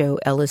 writer Joe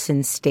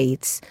Ellison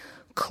states,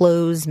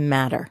 "Clothes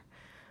matter.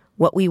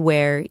 What we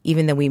wear,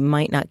 even though we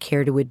might not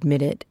care to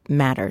admit it,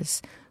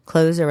 matters.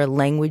 Clothes are a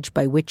language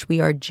by which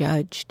we are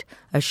judged,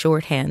 a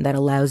shorthand that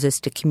allows us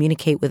to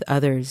communicate with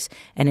others,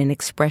 and an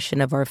expression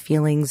of our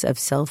feelings of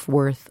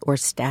self-worth or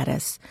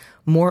status.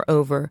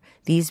 Moreover,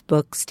 these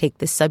books take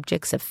the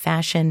subjects of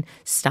fashion,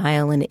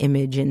 style, and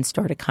image and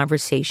start a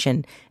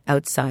conversation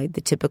outside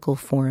the typical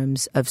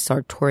forums of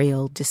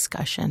sartorial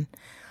discussion.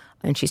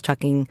 And she's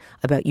talking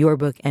about your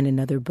book and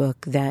another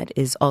book that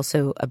is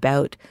also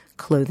about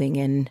clothing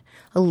and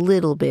a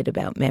little bit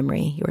about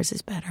memory. Yours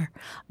is better.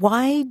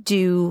 Why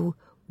do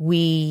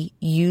we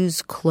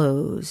use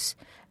clothes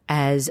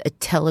as a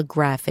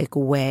telegraphic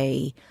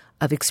way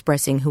of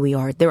expressing who we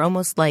are? They're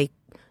almost like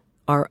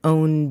our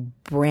own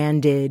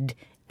branded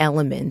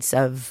elements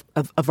of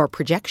our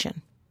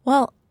projection.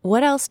 Well,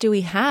 what else do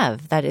we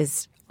have that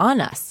is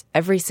on us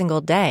every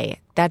single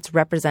day that's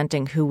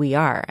representing who we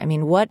are? I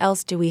mean, what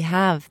else do we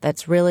have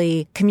that's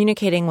really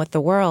communicating with the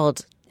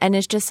world and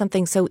is just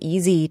something so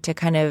easy to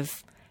kind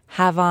of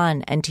have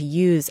on and to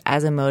use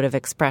as a mode of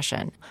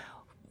expression?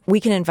 We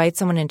can invite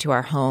someone into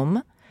our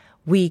home.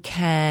 We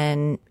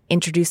can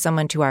introduce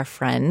someone to our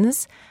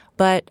friends.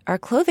 But our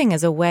clothing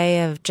is a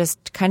way of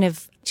just kind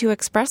of to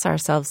express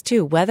ourselves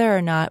too. Whether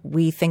or not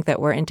we think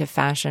that we're into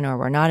fashion or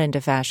we're not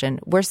into fashion,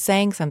 we're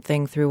saying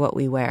something through what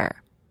we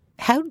wear.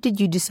 How did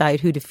you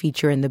decide who to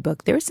feature in the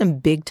book? There are some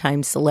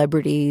big-time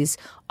celebrities,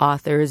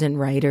 authors and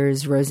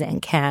writers, Roseanne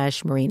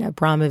Cash, Marina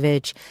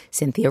Abramovich,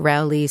 Cynthia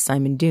Rowley,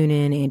 Simon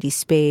Doonan, Andy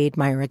Spade,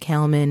 Myra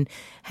Kalman.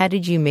 How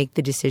did you make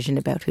the decision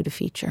about who to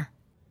feature?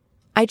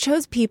 I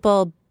chose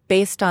people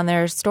based on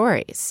their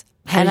stories.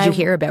 How did you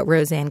hear about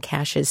Roseanne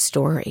Cash's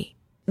story?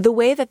 The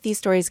way that these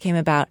stories came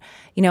about,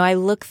 I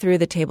look through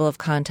the table of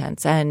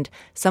contents, and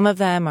some of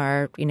them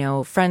are,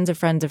 friends of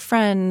friends of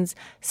friends.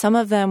 Some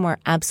of them were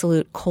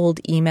absolute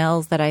cold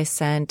emails that I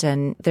sent,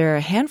 and there are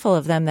a handful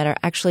of them that are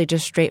actually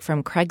just straight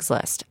from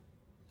Craigslist.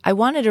 I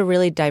wanted a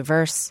really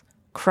diverse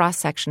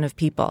cross-section of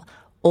people,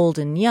 old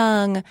and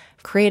young,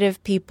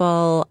 creative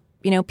people,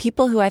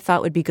 people who I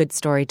thought would be good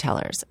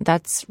storytellers.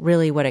 That's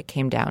really what it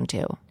came down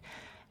to.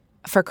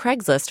 For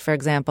Craigslist, for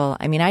example,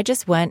 I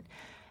just went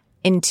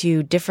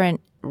into different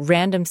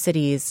random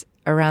cities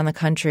around the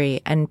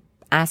country and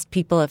asked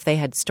people if they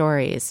had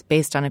stories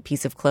based on a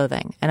piece of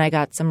clothing. And I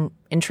got some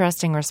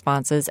interesting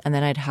responses, and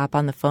then I'd hop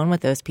on the phone with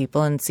those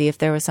people and see if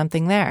there was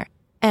something there.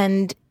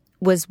 And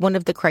was one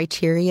of the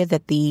criteria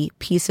that the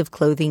piece of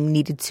clothing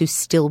needed to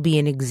still be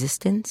in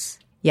existence?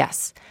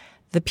 Yes.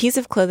 The piece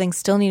of clothing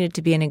still needed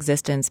to be in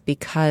existence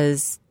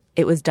because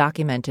it was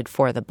documented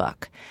for the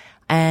book.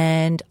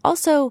 And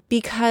also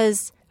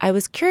because I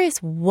was curious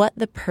what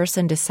the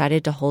person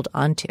decided to hold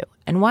on to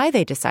and why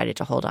they decided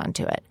to hold on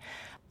to it.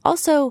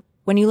 Also,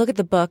 when you look at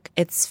the book,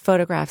 it's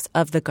photographs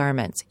of the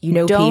garments.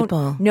 No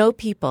people. No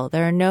people.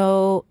 There are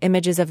no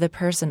images of the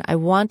person. I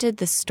wanted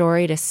the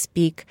story to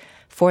speak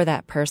for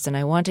that person.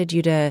 I wanted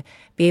you to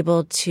be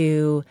able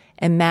to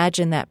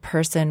imagine that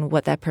person,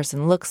 what that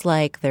person looks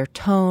like, their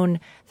tone,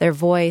 their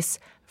voice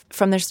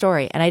from their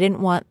story. And I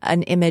didn't want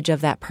an image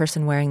of that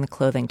person wearing the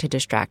clothing to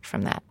distract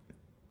from that.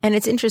 And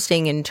it's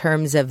interesting in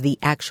terms of the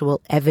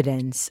actual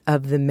evidence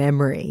of the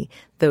memory.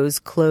 Those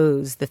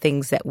clothes, the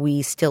things that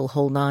we still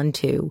hold on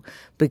to,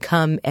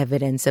 become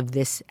evidence of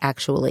this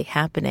actually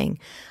happening.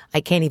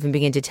 I can't even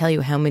begin to tell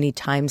you how many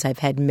times I've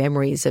had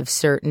memories of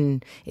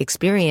certain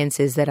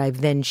experiences that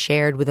I've then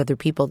shared with other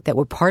people that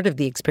were part of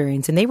the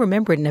experience, and they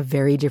remember it in a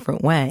very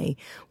different way,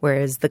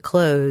 whereas the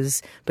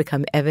clothes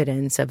become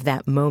evidence of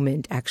that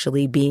moment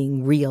actually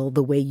being real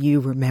the way you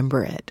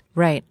remember it.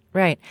 Right.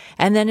 Right.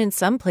 And then in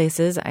some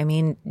places,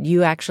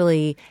 you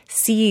actually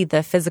see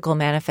the physical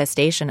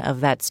manifestation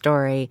of that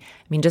story.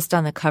 Just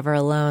on the cover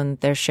alone,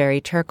 there's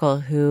Sherry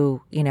Turkle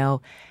who,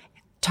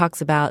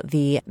 talks about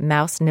the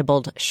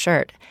mouse-nibbled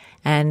shirt.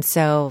 And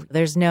so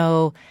there's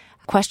no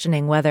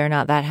questioning whether or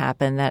not that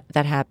happened,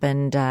 that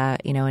happened,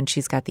 and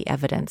she's got the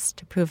evidence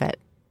to prove it.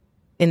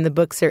 In the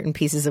book, certain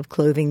pieces of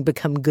clothing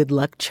become good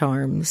luck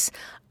charms.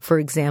 For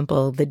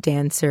example, the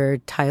dancer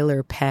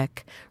Tyler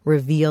Peck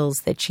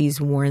reveals that she's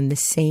worn the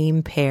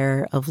same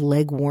pair of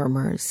leg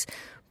warmers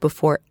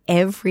before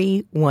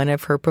every one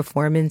of her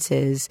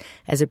performances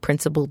as a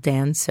principal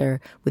dancer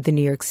with the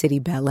New York City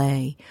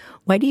Ballet.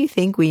 Why do you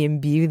think we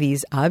imbue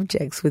these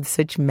objects with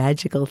such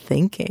magical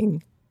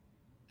thinking?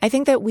 I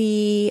think that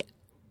we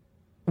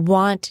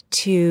want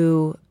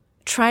to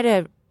try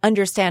to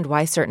understand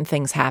why certain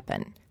things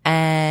happen.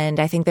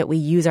 And I think that we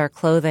use our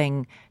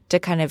clothing to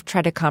kind of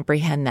try to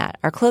comprehend that.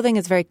 Our clothing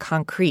is very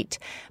concrete.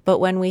 But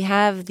when we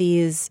have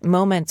these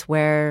moments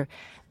where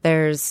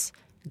there's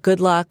good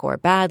luck or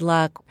bad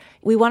luck,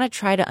 we want to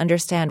try to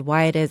understand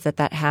why it is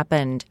that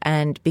happened.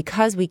 And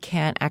because we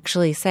can't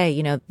actually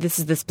say, this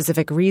is the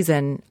specific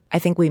reason, I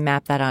think we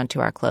map that onto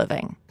our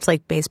clothing. It's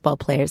like baseball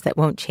players that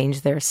won't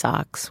change their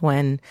socks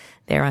when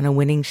they're on a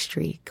winning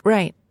streak.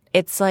 Right.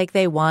 It's like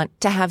they want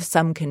to have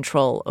some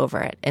control over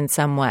it in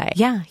some way.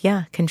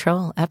 Yeah,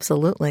 control.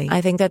 Absolutely.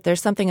 I think that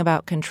there's something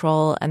about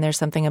control, and there's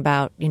something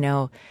about,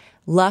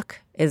 luck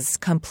is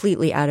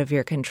completely out of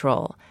your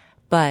control.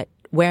 But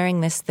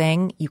wearing this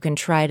thing, you can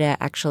try to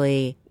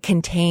actually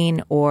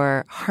contain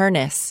or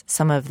harness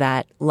some of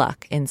that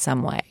luck in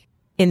some way.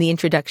 In the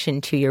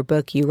introduction to your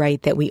book, you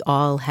write that we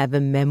all have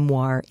a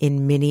memoir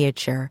in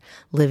miniature,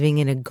 living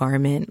in a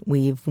garment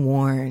we've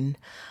worn.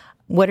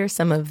 What are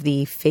some of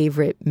the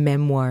favorite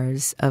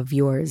memoirs of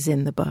yours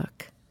in the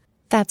book?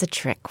 That's a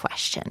trick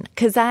question.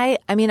 Because I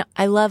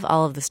love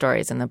all of the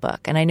stories in the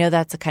book, and I know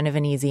that's a kind of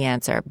an easy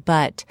answer.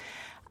 But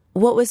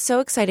what was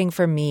so exciting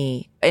for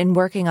me in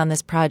working on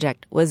this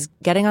project was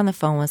getting on the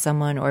phone with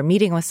someone or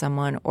meeting with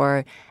someone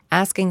or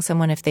asking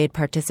someone if they'd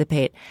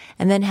participate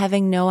and then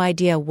having no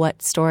idea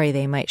what story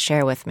they might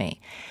share with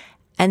me.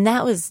 And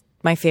that was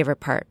my favorite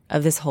part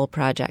of this whole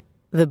project.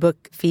 The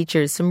book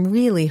features some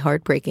really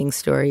heartbreaking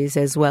stories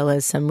as well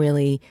as some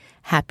really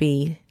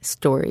happy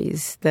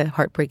stories. The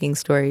heartbreaking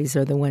stories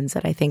are the ones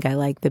that I think I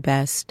like the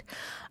best.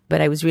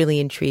 But I was really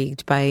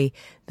intrigued by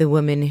the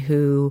woman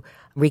who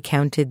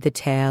recounted the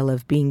tale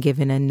of being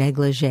given a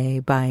negligee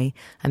by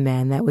a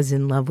man that was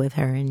in love with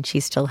her, and she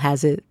still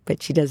has it,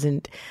 but she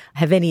doesn't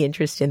have any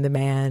interest in the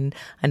man.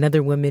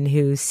 Another woman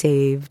who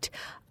saved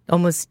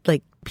almost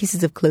like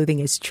pieces of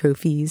clothing as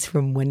trophies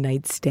from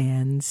one-night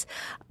stands.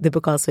 The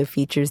book also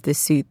features the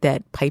suit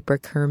that Piper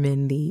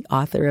Kerman, the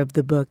author of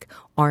the book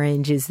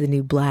Orange is the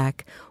New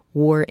Black,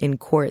 wore in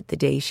court the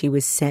day she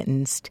was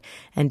sentenced,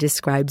 and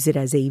describes it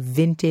as a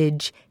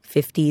vintage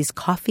 50s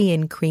coffee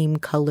and cream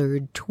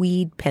colored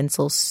tweed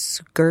pencil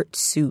skirt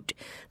suit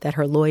that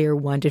her lawyer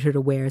wanted her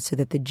to wear so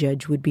that the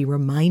judge would be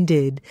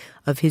reminded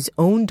of his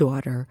own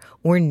daughter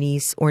or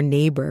niece or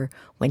neighbor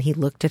when he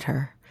looked at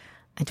her.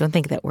 I don't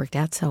think that worked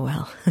out so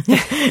well.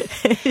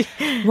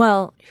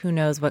 Well, who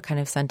knows what kind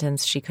of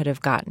sentence she could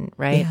have gotten,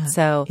 right?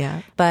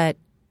 Yeah. But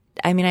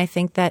I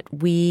think that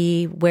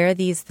we wear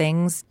these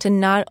things to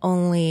not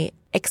only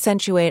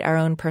accentuate our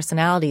own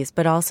personalities,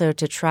 but also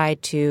to try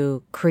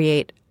to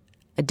create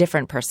a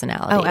different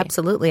personality. Oh,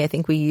 absolutely. I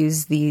think we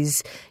use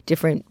these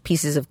different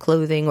pieces of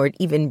clothing or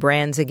even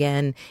brands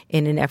again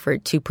in an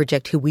effort to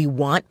project who we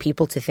want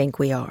people to think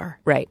we are.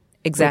 Right.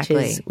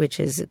 Exactly. Which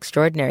is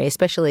extraordinary,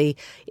 especially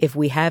if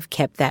we have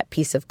kept that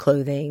piece of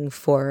clothing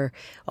for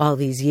all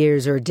these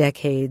years or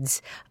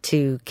decades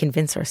to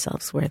convince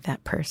ourselves we're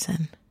that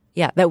person.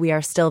 Yeah, that we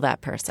are still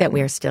that person. That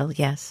we are still,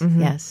 yes,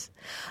 yes.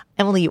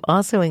 Emily, you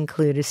also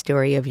include a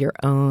story of your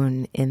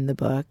own in the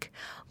book,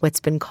 what's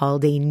been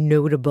called a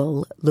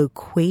notable,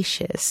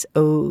 loquacious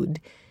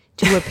ode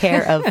to a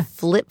pair of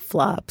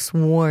flip-flops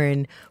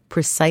worn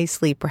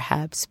precisely,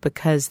 perhaps,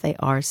 because they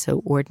are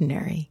so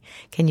ordinary.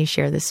 Can you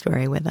share this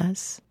story with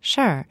us?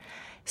 Sure.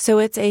 So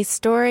it's a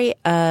story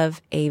of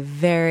a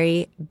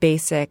very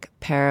basic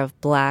pair of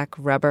black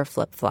rubber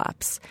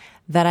flip-flops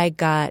that I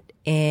got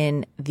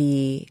in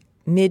the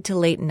mid to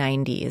late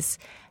 90s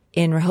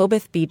in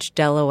Rehoboth Beach,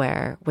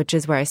 Delaware, which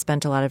is where I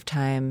spent a lot of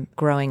time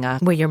growing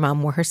up. Where your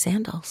mom wore her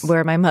sandals.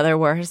 Where my mother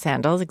wore her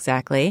sandals,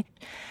 exactly.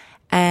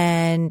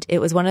 And it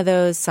was one of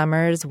those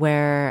summers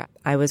where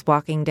I was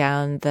walking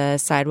down the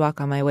sidewalk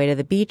on my way to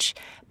the beach.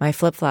 My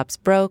flip-flops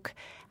broke.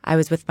 I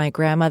was with my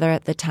grandmother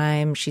at the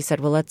time. She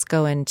said, well, let's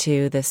go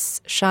into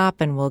this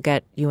shop and we'll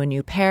get you a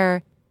new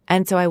pair.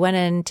 And so I went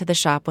into the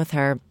shop with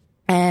her,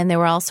 and there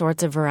were all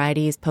sorts of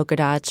varieties, polka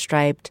dot,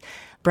 striped,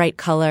 bright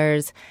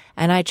colors.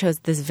 And I chose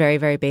this very,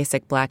 very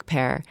basic black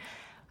pair.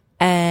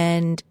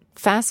 And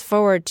fast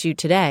forward to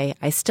today,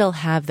 I still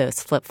have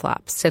those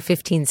flip-flops. So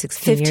 16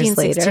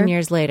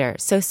 years later.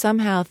 So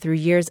somehow through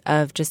years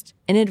of just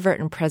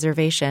inadvertent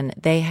preservation,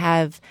 they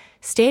have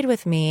stayed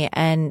with me,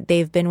 and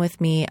they've been with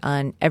me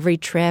on every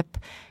trip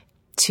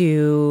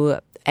to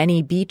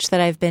any beach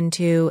that I've been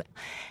to.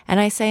 And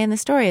I say in the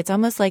story, it's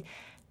almost like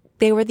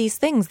they were these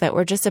things that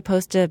were just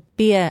supposed to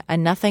be a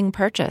nothing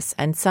purchase.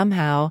 And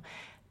somehow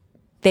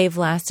they've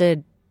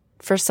lasted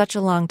for such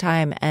a long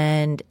time,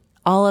 and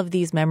all of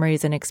these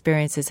memories and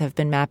experiences have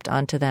been mapped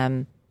onto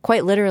them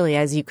quite literally,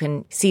 as you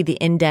can see the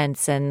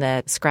indents and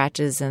the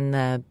scratches and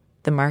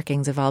the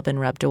markings have all been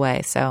rubbed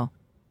away. So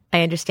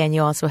I understand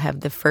you also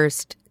have the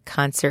first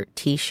concert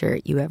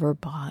T-shirt you ever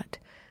bought.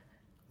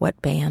 What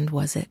band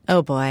was it?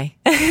 Oh, boy.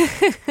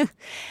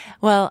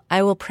 Well,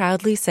 I will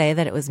proudly say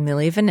that it was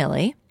Milli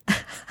Vanilli.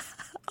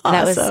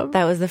 Awesome.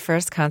 That was the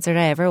first concert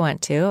I ever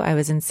went to. I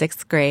was in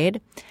 6th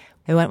grade.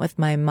 I went with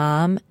my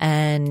mom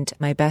and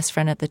my best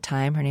friend at the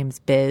time. Her name's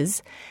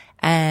Biz.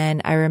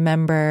 And I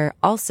remember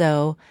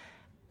also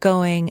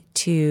going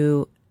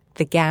to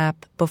the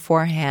Gap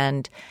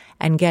beforehand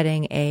and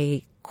getting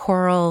a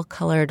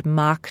coral-colored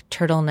mock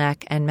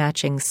turtleneck and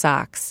matching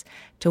socks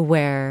to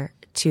wear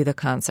to the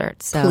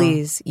concert. So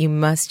please, you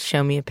must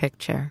show me a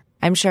picture.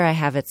 I'm sure I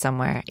have it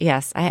somewhere.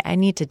 Yes, I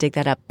need to dig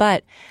that up.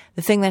 But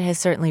the thing that has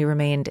certainly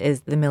remained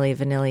is the Milli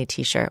Vanilli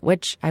T-shirt,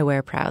 which I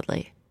wear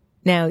proudly.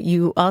 Now,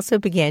 you also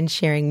began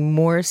sharing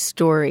more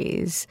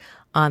stories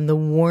on the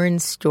Worn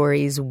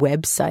Stories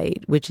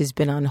website, which has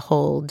been on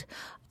hold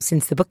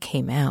since the book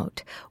came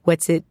out.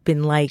 What's it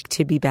been like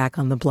to be back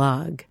on the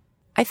blog?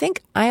 I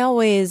think I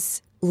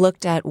always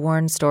looked at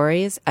Worn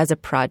Stories as a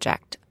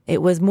project.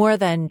 It was more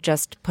than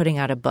just putting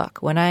out a book.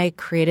 When I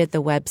created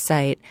the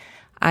website,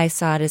 I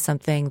saw it as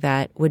something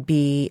that would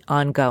be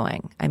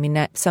ongoing. I mean,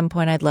 at some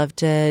point I'd love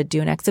to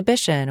do an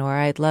exhibition, or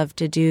I'd love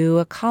to do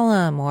a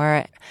column,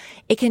 or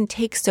it can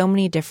take so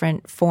many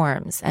different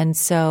forms. And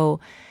so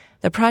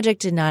the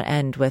project did not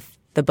end with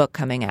the book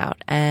coming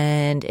out.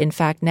 And in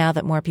fact, now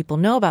that more people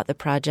know about the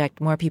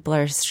project, more people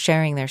are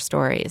sharing their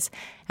stories.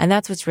 And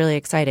that's what's really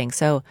exciting.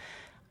 So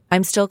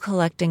I'm still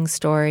collecting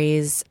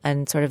stories,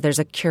 and sort of there's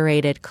a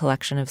curated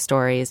collection of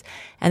stories.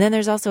 And then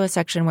there's also a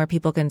section where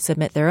people can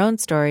submit their own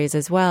stories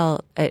as well.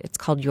 It's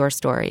called Your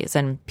Stories.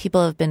 And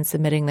people have been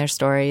submitting their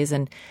stories,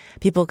 and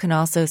people can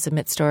also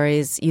submit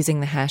stories using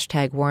the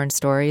hashtag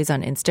 #WarrenStories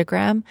on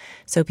Instagram.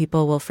 So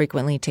people will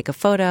frequently take a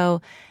photo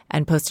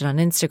and post it on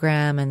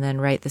Instagram and then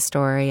write the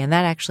story. And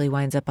that actually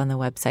winds up on the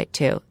website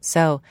too.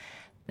 So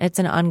it's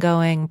an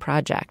ongoing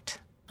project.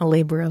 A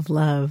labor of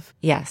love.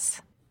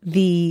 Yes.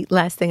 The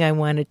last thing I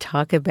want to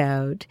talk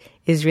about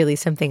is really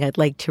something I'd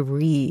like to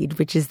read,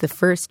 which is the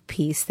first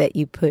piece that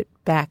you put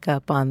back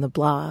up on the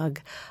blog,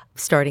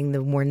 starting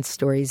the Warren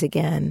Stories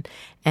again.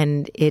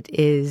 And it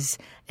is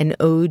an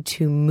ode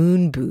to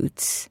moon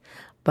boots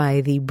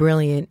by the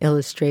brilliant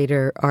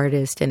illustrator,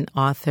 artist, and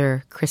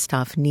author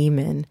Christoph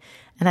Niemann.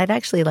 And I'd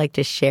actually like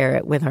to share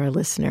it with our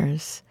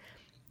listeners.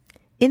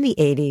 In the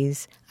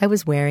 80s, I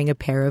was wearing a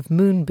pair of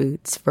moon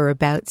boots for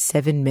about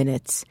 7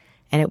 minutes,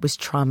 and it was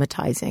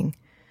traumatizing.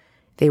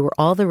 They were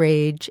all the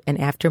rage, and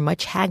after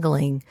much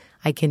haggling,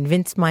 I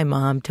convinced my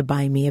mom to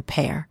buy me a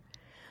pair.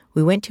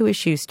 We went to a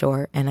shoe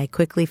store, and I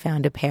quickly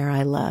found a pair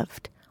I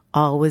loved.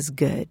 All was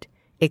good,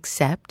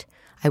 except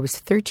I was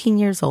 13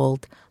 years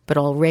old, but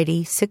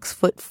already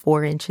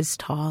 6'4"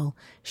 tall,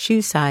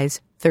 shoe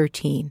size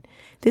 13.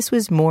 This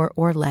was more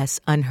or less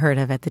unheard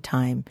of at the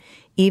time.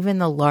 Even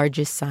the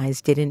largest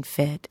size didn't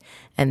fit,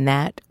 and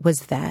that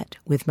was that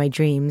with my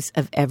dreams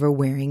of ever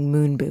wearing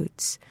moon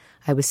boots.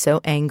 I was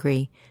so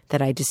angry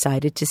that I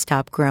decided to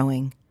stop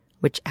growing,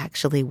 which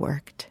actually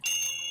worked.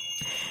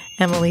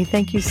 Emily,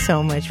 thank you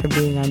so much for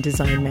being on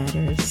Design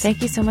Matters.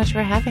 Thank you so much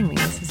for having me.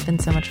 This has been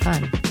so much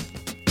fun.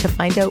 To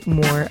find out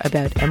more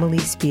about Emily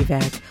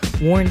Spivak,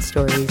 Warren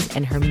Stories,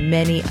 and her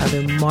many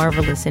other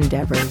marvelous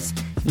endeavors,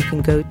 you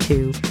can go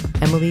to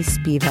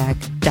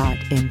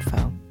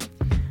emilyspivak.info.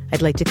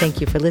 I'd like to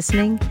thank you for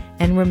listening,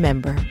 and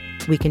remember,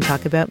 we can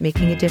talk about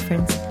making a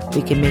difference,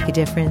 we can make a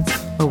difference,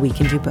 or we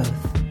can do both.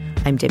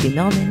 I'm Debbie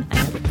Millman, and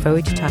I look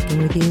forward to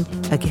talking with you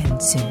again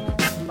soon.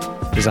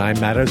 Design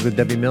Matters with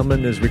Debbie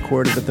Millman is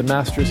recorded at the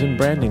Masters in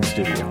Branding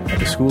Studio at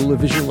the School of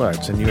Visual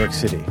Arts in New York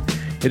City.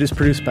 It is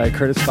produced by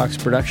Curtis Fox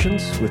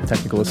Productions with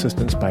technical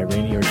assistance by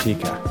Rainey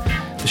Ortica.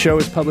 The show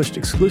is published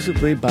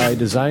exclusively by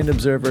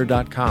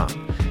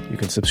DesignObserver.com. You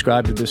can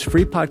subscribe to this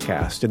free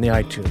podcast in the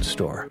iTunes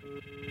Store.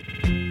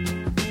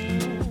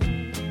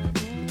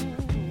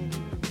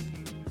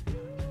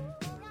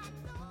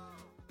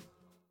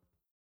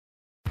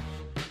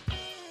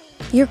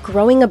 You're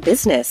growing a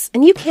business,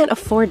 and you can't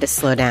afford to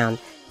slow down.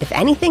 If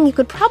anything, you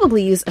could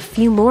probably use a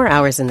few more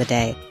hours in the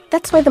day.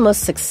 That's why the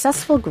most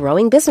successful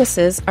growing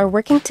businesses are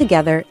working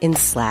together in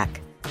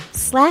Slack.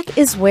 Slack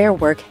is where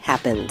work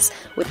happens,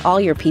 with all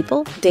your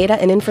people,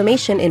 data, and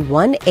information in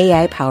one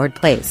AI-powered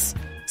place.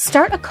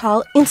 Start a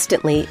call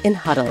instantly in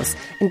huddles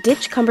and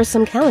ditch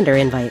cumbersome calendar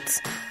invites.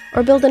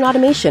 Or build an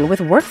automation with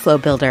Workflow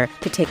Builder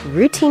to take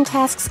routine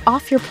tasks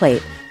off your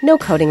plate, no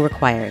coding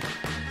required.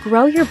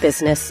 Grow your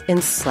business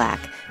in Slack.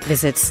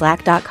 Visit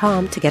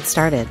slack.com to get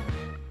started.